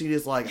this. You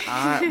just like,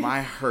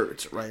 my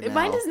hurts right now.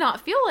 Mine does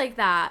not feel like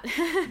that.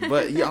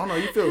 But yeah, I don't know.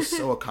 You feel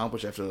so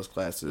accomplished after those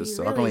classes.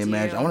 So really I can only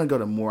imagine. I want to go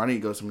to more. I need to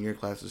go to some of your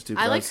classes too.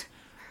 I like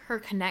her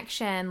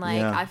connection.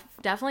 Like I've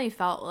definitely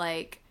felt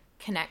like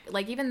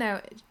like even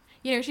though,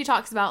 she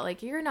talks about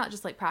like, you're not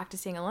just like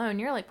practicing alone.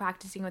 You're like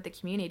practicing with the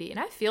community.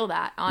 And I feel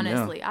that,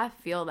 honestly. Yeah. I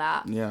feel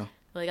that. Yeah.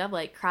 Like I've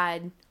like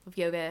cried with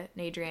yoga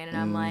and Adrian, and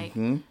I'm like,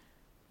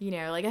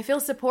 like I feel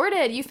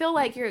supported. You feel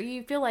like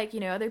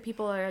other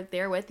people are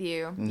there with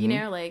you.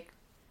 Like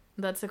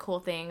that's the cool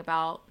thing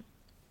about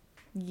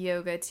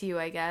yoga too,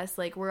 I guess.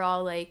 Like we're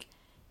all like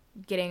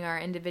getting our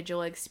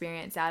individual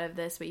experience out of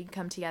this, but you can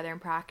come together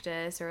and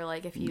practice, or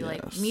like if you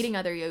like meeting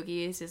other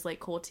yogis is like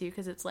cool too,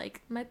 because it's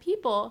like my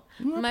peeps.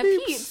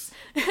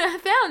 I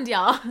found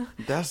y'all.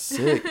 That's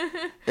sick.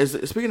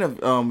 Speaking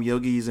of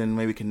yogis and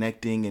maybe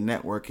connecting and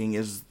networking,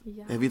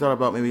 have you thought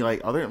about maybe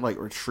like other like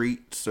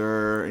retreats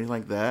or anything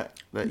like that?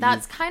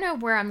 That's kind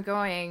of where I'm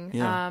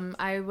going.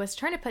 I was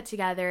trying to put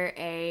together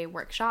a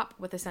workshop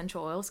with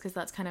essential oils because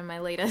that's kind of my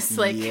latest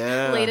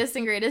latest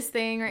and greatest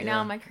thing right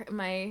now.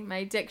 My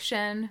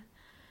addiction.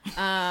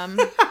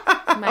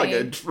 Like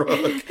a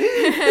drug.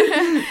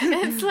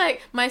 It's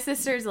like my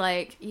sister's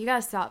like, you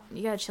gotta stop,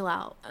 you gotta chill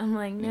out. I'm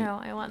like, no,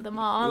 I want them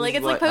all. Like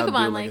it's like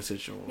Pokemon, like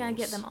you gotta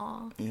get them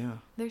all. Yeah,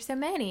 there's so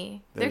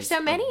many. There's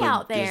so many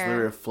out there. There's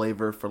literally a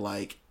flavor for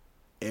like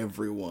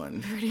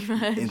everyone. Pretty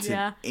much.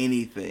 Into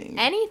anything.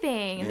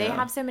 Yeah. They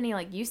have so many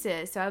like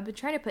uses. So I've been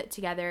trying to put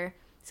together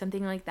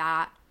something like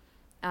that.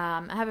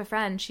 I have a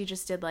friend, she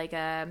just did like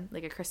a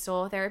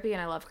crystal therapy,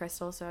 and I love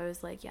crystals, so I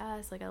was like,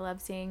 yes, like I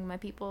love seeing my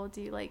people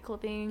do like cool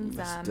things.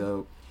 That's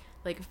dope.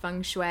 Like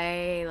feng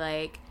shui,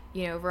 like,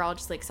 overall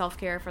just like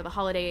self-care for the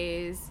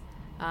holidays,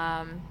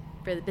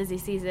 for the busy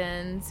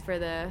seasons, for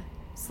the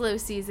slow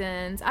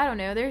seasons. I don't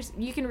know,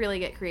 you can really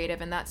get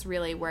creative, and that's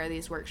really where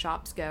these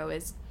workshops go,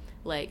 is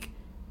like,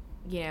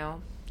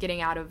 getting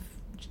out of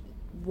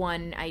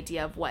one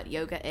idea of what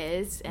yoga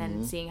is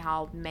and seeing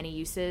how many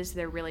uses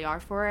there really are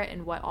for it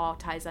and what all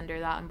ties under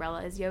that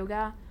umbrella is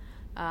yoga.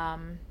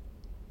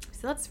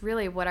 So that's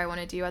really what I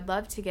want to do. I'd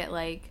love to get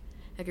like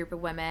a group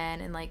of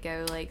women and like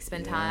go like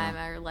spend time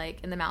or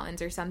like in the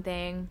mountains or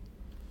something,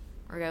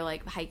 or go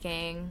like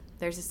hiking.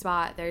 There's a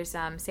spot, there's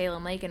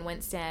Salem Lake in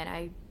Winston.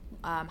 I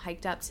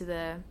hiked up to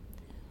the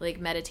like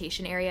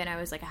meditation area, and I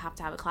was like, I have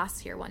to have a class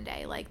here one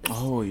day, like this,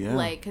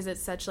 like because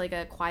it's such like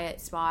a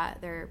quiet spot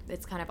there.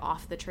 It's kind of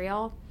off the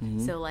trail,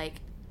 so like,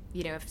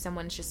 you know, if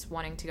someone's just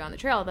wanting to go on the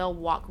trail, they'll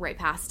walk right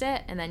past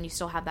it, and then you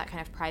still have that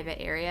kind of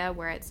private area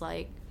where it's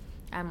like,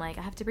 I'm like,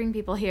 I have to bring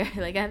people here,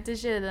 like I have to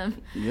show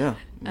them.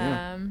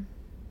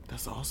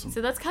 That's awesome.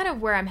 So that's kind of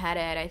where I'm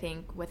headed, I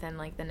think, within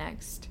like the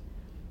next,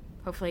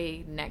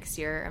 hopefully next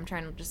year. I'm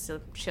trying to just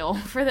to chill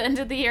for the end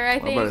of the year, I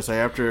think. I'm about to say,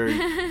 after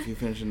you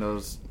finishing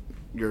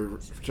your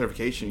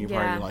certification, you're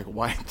probably like,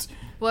 what?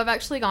 Well, I've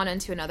actually gone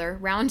into another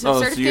round of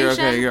certification.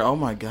 So you're oh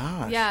my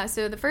gosh. Yeah,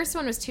 so the first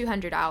one was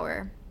 200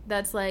 hour.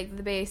 That's like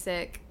the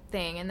basic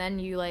thing. And then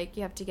you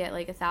have to get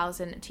like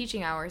 1,000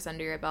 teaching hours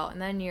under your belt.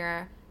 And then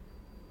you're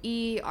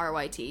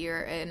ERYT.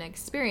 You're an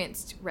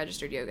experienced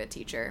registered yoga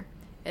teacher.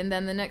 And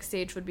then the next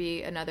stage would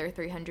be another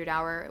 300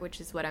 hour,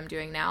 which is what I'm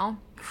doing now.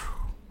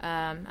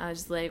 I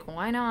was like,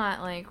 why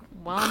not? Like,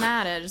 while I'm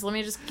at it, let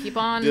me just keep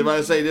on. Did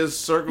I say this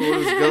circle?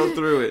 Just go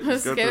through it.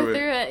 Let's go through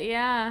it.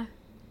 Yeah.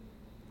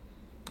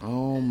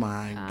 Oh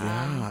my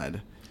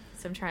God.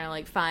 So I'm trying to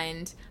like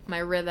find my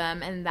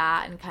rhythm and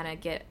that, and kind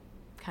of get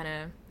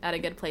at a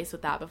good place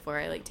with that before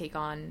I like take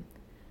on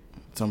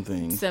some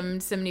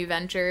new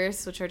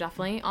ventures, which are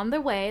definitely on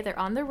the way. They're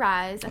on the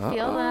rise. I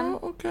feel them.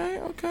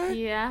 Okay.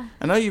 Yeah.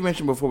 I know you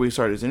mentioned before we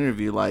started this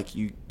interview, like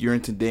you're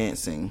into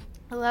dancing.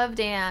 I love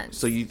dance.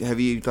 So have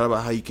you thought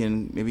about how you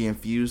can maybe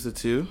infuse the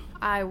two?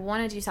 I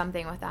want to do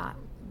something with that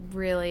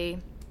really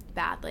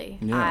badly.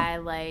 Yeah.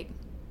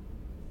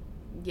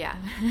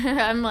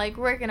 I'm like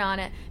working on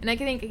it. And I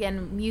think,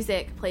 again,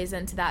 music plays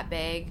into that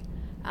big.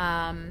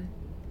 I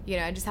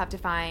just have to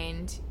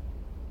find,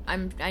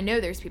 I know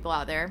there's people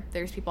out there.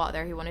 There's people out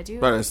there who want to do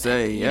it. But I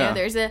say, yeah.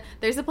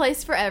 There's a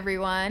place for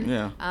everyone.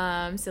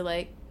 Yeah. So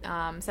like,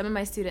 some of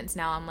my students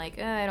now, I'm like,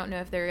 I don't know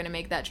if they're going to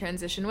make that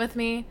transition with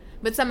me,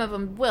 but some of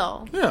them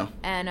will. Yeah.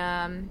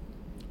 And,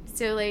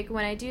 so like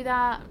when I do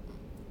that,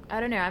 I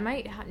don't know, I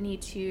might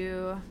need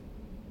to,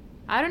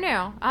 I don't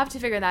know. I'll have to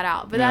figure that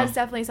out. But that's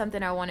definitely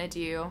something I want to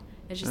do,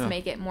 is just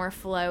make it more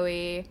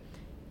flowy.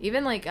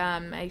 Even like,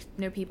 I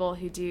know people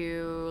who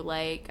do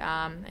like,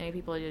 I know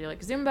people who do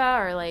like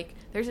Zumba, or like,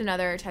 there's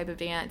another type of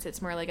dance.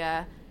 It's more like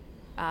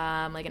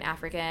like an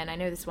African. I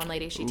know this one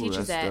lady, she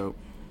teaches it. Dope.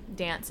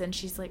 Dance, and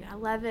she's like, I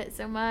love it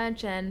so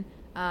much, and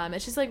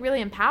it's just like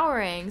really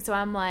empowering. So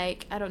I'm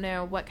like, I don't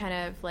know what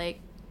kind of like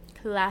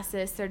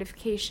classes,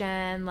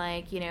 certification,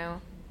 like,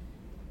 or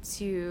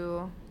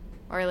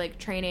like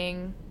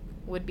training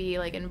would be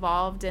like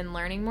involved in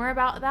learning more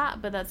about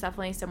that, but that's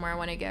definitely somewhere I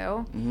want to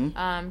go,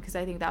 because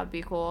I think that would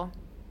be cool.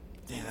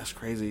 Yeah, that's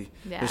crazy.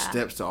 Yeah. There's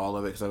steps to all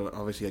of it, because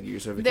obviously you get your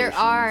certifications. There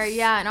are,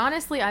 yeah, and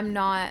honestly, I'm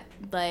not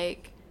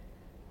like,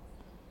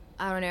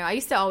 I don't know. I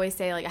used to always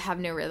say, like, I have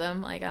no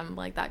rhythm. Like, I'm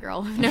like that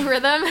girl with no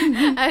rhythm.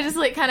 I just,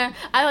 like,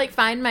 I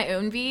find my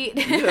own beat.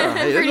 Yeah,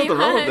 hey, there's nothing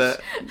wrong with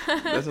that.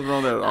 There's nothing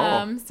wrong with that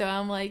at all. So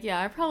I'm like, yeah,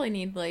 I probably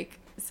need, like,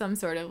 some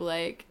sort of,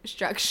 like,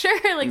 structure.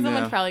 Like,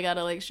 someone's probably got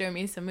to, like, show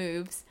me some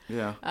moves.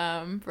 Yeah.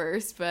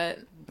 First, but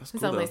that's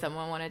it's definitely something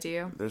I want to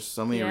do. There's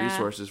so many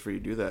resources for you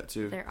to do that,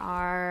 too. There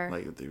are.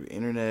 Like, through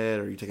internet,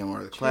 or you taking more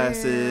of the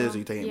classes, or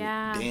you taking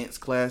dance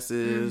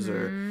classes,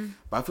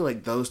 but I feel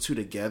like those two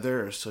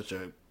together are such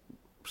an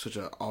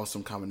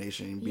awesome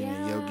combination, being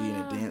a yogi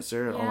and a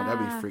dancer. Oh, that'd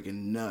be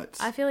freaking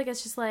nuts. I feel like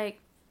it's just like,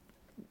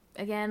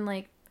 again,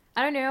 like,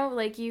 I don't know,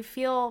 like, you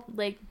feel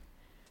like,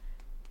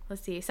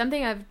 let's see,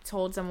 something I've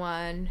told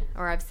someone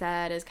or I've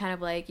said is kind of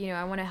like,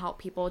 I want to help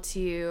people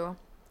to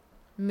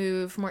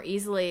move more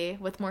easily,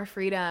 with more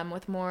freedom,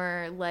 with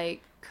more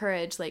like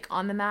courage, like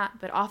on the mat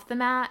but off the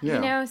mat.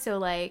 So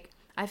like,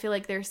 I feel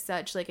like there's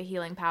such like a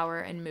healing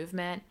power in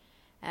movement,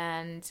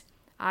 and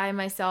I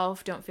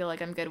myself don't feel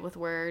like I'm good with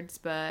words,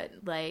 but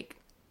like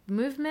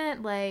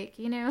movement, like,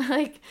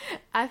 like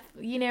I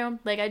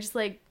just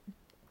like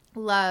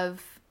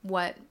love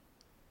what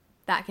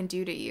that can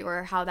do to you,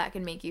 or how that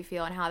can make you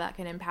feel, and how that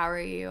can empower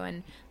you,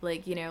 and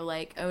like,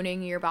 like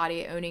owning your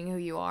body, owning who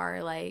you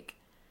are, like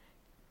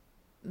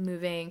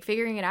moving,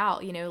 figuring it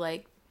out,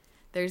 like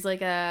there's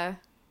like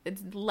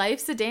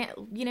life's a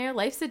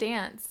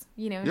dance,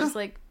 just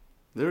like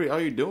literally all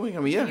you're doing. I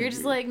mean, yeah, you're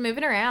just like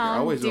moving around,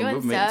 you're always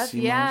doing stuff,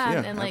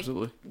 and like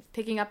absolutely.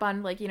 Picking up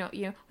on like, want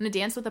to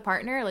dance with a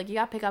partner, like you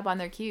got to pick up on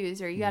their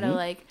cues, or you got to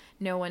like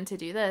know when to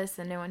do this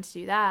and know when to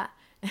do that.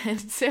 And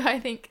so I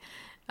think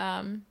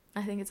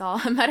it's all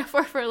a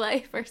metaphor for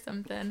life or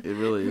something. It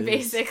really is,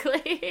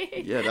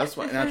 basically. Yeah, that's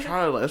why. And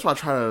that's why I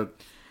try to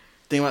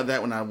think about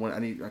that when I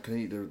need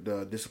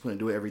the discipline to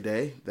do it every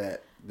day.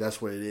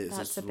 That's what it is.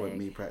 This is what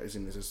me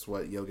practicing. This is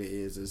what yoga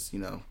is. This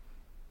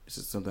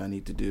is something I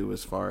need to do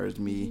as far as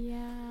me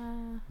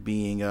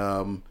being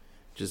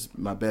just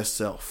my best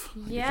self. I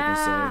guess you Yeah.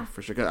 can say,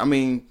 for sure. I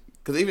mean,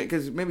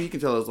 because maybe you can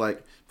tell us,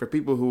 like, for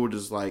people who are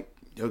just like,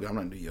 yoga, I'm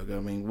not doing yoga. I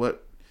mean,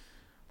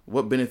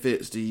 what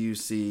benefits do you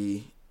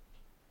see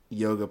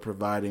yoga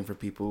providing for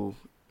people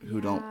who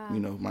don't,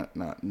 might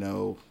not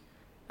know?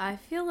 I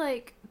feel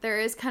like there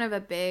is kind of a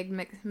big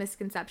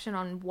misconception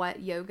on what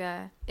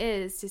yoga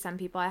is to some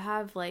people. I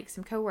have like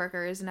some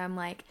coworkers and I'm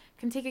like,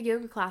 come take a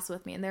yoga class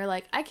with me. And they're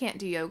like, I can't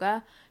do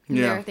yoga. And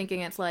they're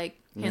thinking it's like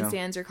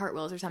handstands or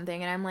cartwheels or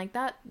something. And I'm like,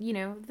 that,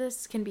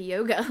 this can be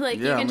yoga. Like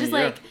you can just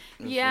like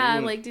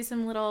do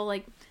some little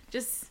like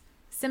just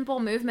simple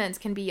movements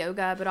can be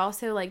yoga. But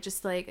also like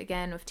just like,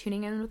 again, with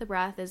tuning in with the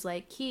breath is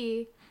like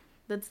key.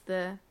 That's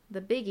the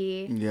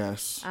biggie.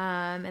 Yes.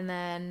 And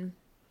then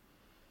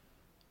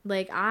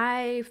like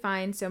I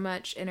find so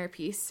much inner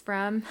peace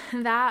from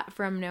that,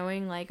 from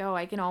knowing like, oh,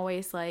 I can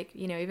always like,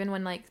 even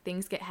when like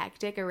things get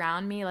hectic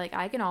around me, like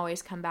I can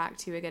always come back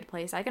to a good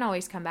place. I can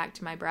always come back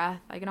to my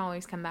breath. I can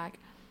always come back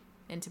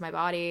into my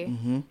body.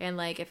 Mm-hmm. And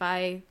like if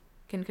I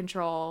can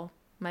control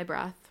my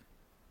breath,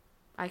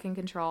 I can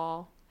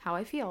control how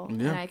I feel.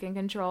 And I can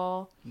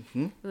control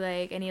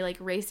like any like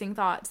racing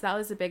thoughts. That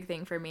was a big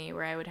thing for me,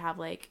 where I would have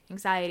like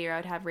anxiety or I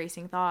would have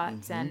racing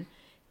thoughts, and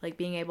like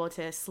being able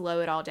to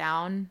slow it all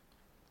down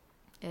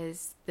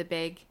is the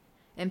big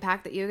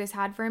impact that yoga's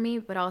had for me.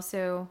 But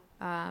also,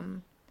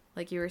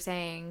 like you were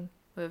saying,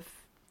 with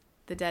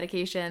the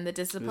dedication, the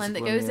discipline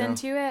that goes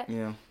into it.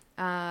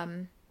 Yeah.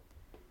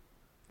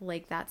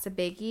 Like that's a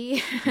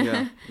biggie.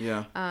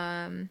 Yeah.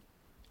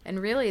 And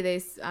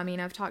really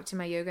I've talked to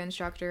my yoga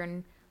instructor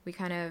and we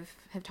kind of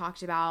have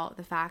talked about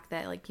the fact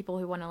that like people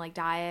who want to like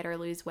diet or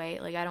lose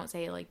weight, like I don't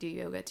say like do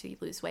yoga to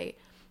lose weight,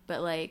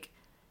 but like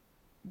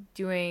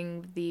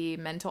doing the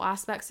mental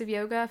aspects of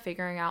yoga,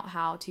 figuring out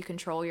how to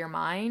control your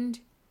mind,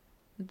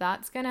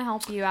 that's going to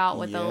help you out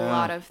with a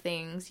lot of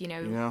things,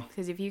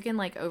 because if you can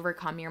like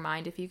overcome your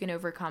mind, if you can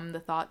overcome the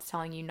thoughts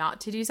telling you not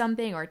to do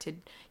something or to,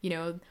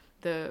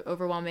 the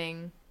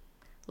overwhelming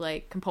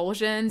like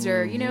compulsions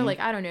or, like,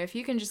 I don't know, if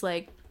you can just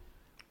like,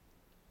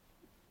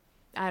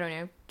 I don't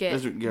know,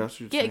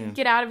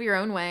 get out of your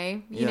own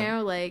way,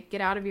 like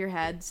get out of your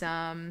head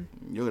some.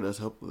 Yoga does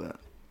help with that.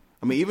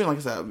 I mean, even like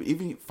I said,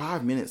 even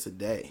 5 minutes a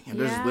day. And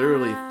there's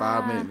literally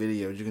 5-minute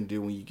videos you can do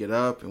when you get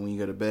up and when you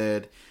go to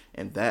bed.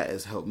 And that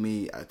has helped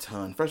me a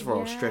ton. First of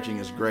all, stretching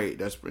is great.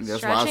 That's why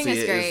I see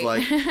it. It's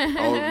like,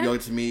 all yoga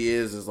to me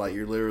is like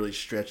you're literally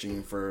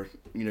stretching for,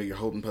 you're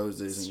holding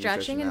poses. And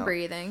stretching you're and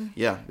breathing.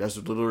 Yeah, that's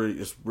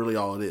really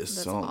all it is.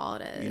 That's all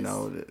it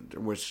is.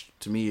 Which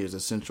to me is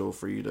essential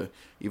for you to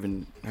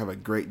even have a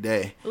great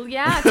day. Well,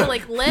 yeah, to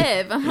like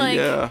live. I'm like,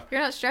 you're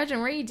not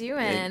stretching. What are you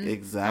doing?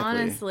 Exactly.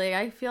 Honestly,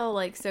 I feel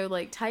like so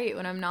like tight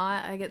when I'm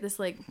not. I get this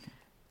like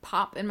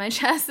pop in my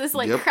chest, this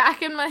like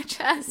crack in my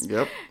chest.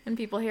 Yep. And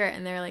people hear it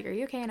and they're like, are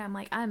you okay? And I'm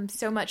like, I'm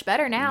so much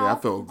better now. Yeah, I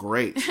feel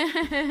great. So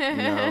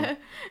my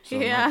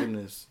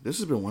goodness, this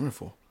has been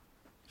wonderful.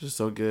 This is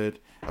so good.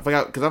 I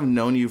forgot, because I've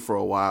known you for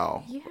a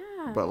while. Yeah.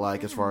 But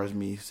like as far as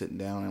me sitting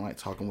down and like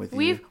talking with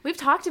you, we've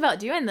talked about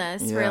doing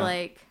this for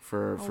like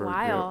for a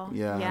while.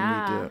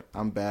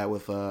 I'm bad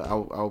with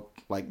I'll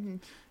like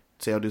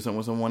say I'll do something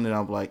with someone and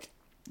I'll like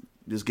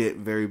just get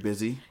very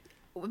busy.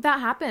 That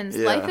happens.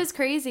 Life is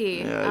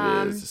crazy.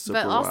 Yeah, it is. It's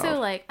but also wild.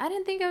 like I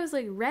didn't think I was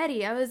like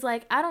ready. I was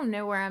like, I don't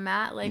know where I'm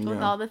at like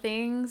with all the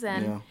things,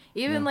 and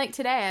even like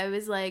today I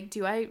was like,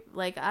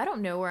 I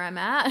don't know where I'm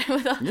at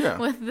with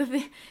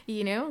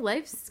the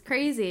life's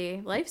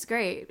crazy. Life's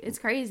great. It's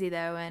crazy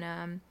though,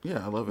 and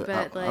I love it.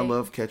 But, I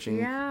love catching.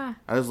 Yeah.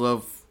 I just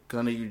love, because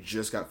I know you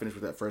just got finished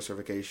with that first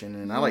certification,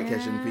 and I like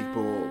catching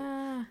people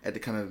at the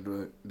kind of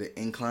the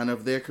incline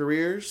of their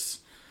careers,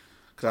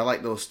 because I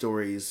like those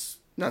stories.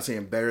 Not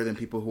saying better than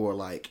people who are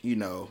like, I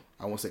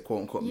won't say quote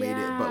unquote made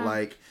it, but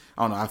like,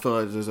 I don't know, I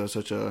feel like there's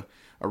such a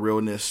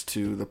realness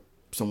to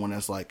someone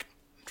that's like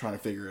trying to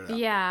figure it out.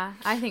 Yeah,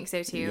 I think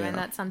so too. And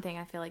that's something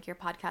I feel like your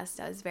podcast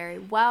does very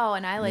well.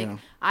 And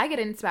I get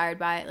inspired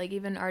by it. Like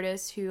even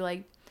artists who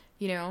like,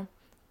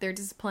 their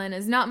discipline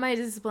is not my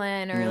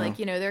discipline, or like,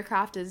 their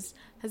craft has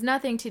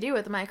nothing to do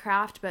with my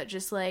craft, but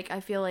just like, I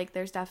feel like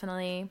there's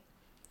definitely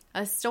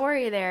a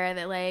story there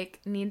that like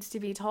needs to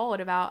be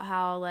told about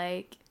how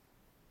like,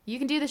 you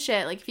can do the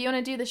shit. Like, if you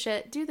want to do the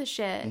shit, do the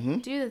shit. Mm-hmm.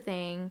 Do the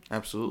thing.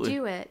 Absolutely.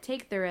 Do it.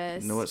 Take the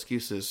risk. No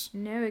excuses.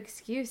 No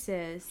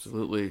excuses.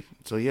 Absolutely.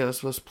 So, yeah,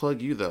 let's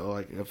plug you, though.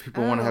 Like, if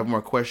people want to have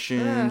more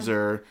questions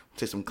or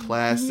take some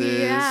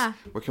classes,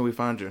 where can we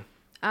find you?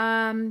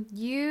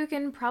 You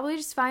can probably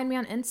just find me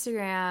on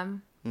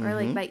Instagram or,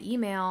 like, by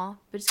email.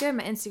 But just go to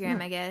my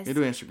Instagram, I guess. You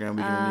do Instagram.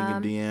 You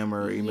can DM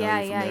or email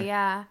you from there.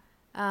 Yeah.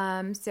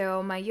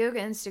 So my yoga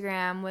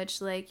Instagram,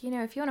 which like,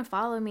 if you want to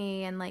follow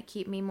me and like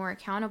keep me more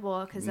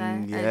accountable, because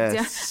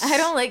I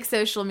don't like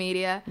social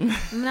media.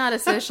 I'm not a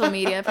social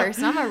media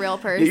person. I'm a real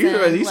person.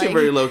 You seem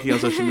very low key on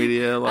social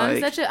media.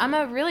 Like I'm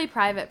a really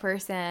private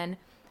person.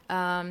 But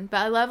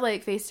I love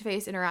like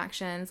face-to-face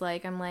interactions.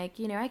 Like I'm like,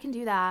 I can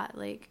do that.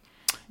 Like,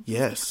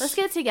 yes, let's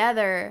get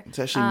together. Let's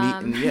actually meet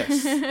and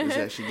let's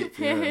actually get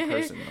together in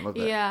person. I love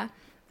that. Yeah.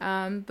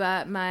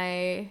 But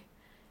my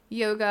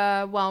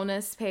yoga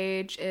wellness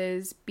page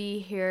is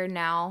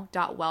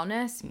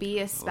beherenow.wellness. B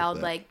is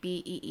spelled like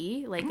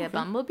BEE, like a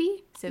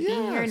bumblebee. So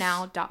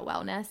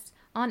beherenow.wellness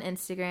on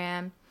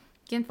Instagram.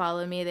 You can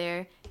follow me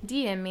there.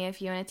 DM me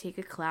if you want to take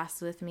a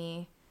class with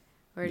me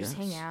or just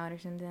hang out or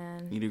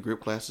something. You do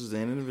group classes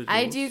and individuals?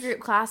 I do group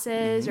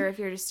classes, or if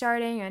you're just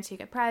starting, you want to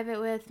take a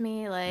private with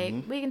me, like,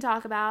 we can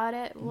talk about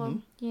it.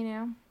 Well, you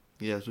know.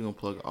 Yes, we're going to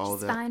plug all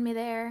of that. Just find me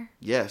there.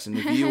 Yes, and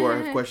if you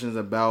have questions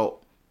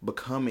about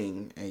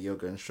becoming a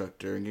yoga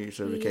instructor and getting your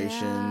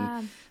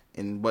certification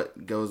and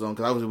what goes on,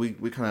 because we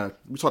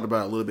talked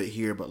about it a little bit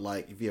here, but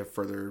like if you have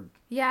further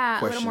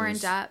questions, a little more in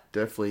depth,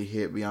 definitely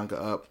hit Bianca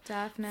up.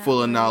 Definitely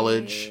full of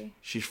knowledge.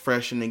 She's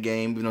fresh in the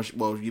game, even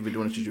though you've been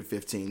doing it since you're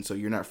 15, so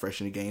you're not fresh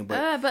in the game.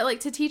 But like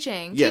to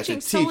teaching,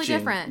 teaching's totally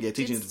different. Yeah,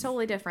 teaching's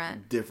totally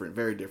different. Different,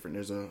 very different.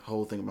 There's a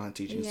whole thing behind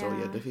teaching. So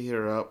definitely hit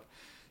her up.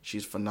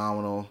 She's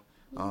phenomenal.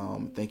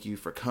 Thank you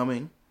for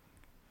coming.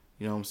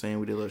 You know what I'm saying?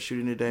 We did a little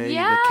shooting today.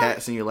 Yeah. The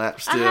cat's in your lap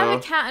still. I have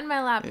a cat in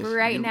my lap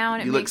right now,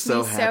 and it makes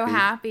me so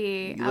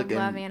happy. I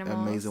love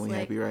animals. Amazingly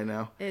happy right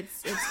now.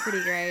 It's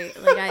pretty great.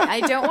 Like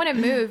I don't want to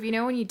move. You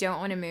know when you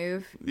don't want to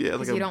move? Yeah.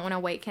 Because you don't want to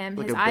wake him.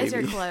 His eyes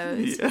are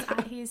closed.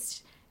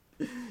 He's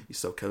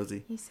so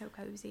cozy. He's so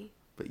cozy.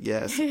 But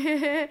yes.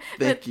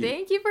 Thank you.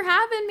 Thank you for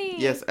having me.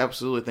 Yes,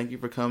 absolutely. Thank you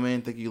for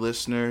coming. Thank you,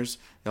 listeners.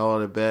 Y'all are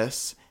the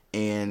best.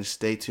 And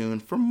stay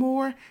tuned for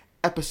more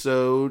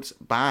episodes.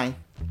 Bye.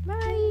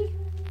 Bye.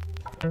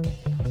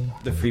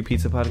 The Free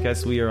Pizza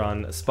Podcast. We are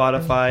on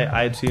Spotify,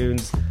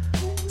 iTunes,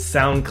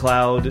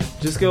 SoundCloud.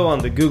 Just go on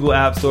the Google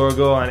App Store.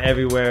 Go on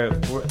everywhere.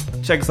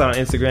 Check us out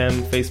on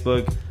Instagram,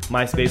 Facebook,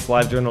 MySpace,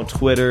 LiveJournal,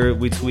 Twitter.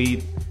 We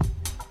tweet.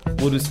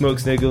 We'll do smoke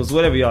signals,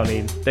 whatever y'all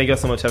need. Thank y'all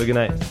so much. Have a good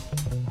night.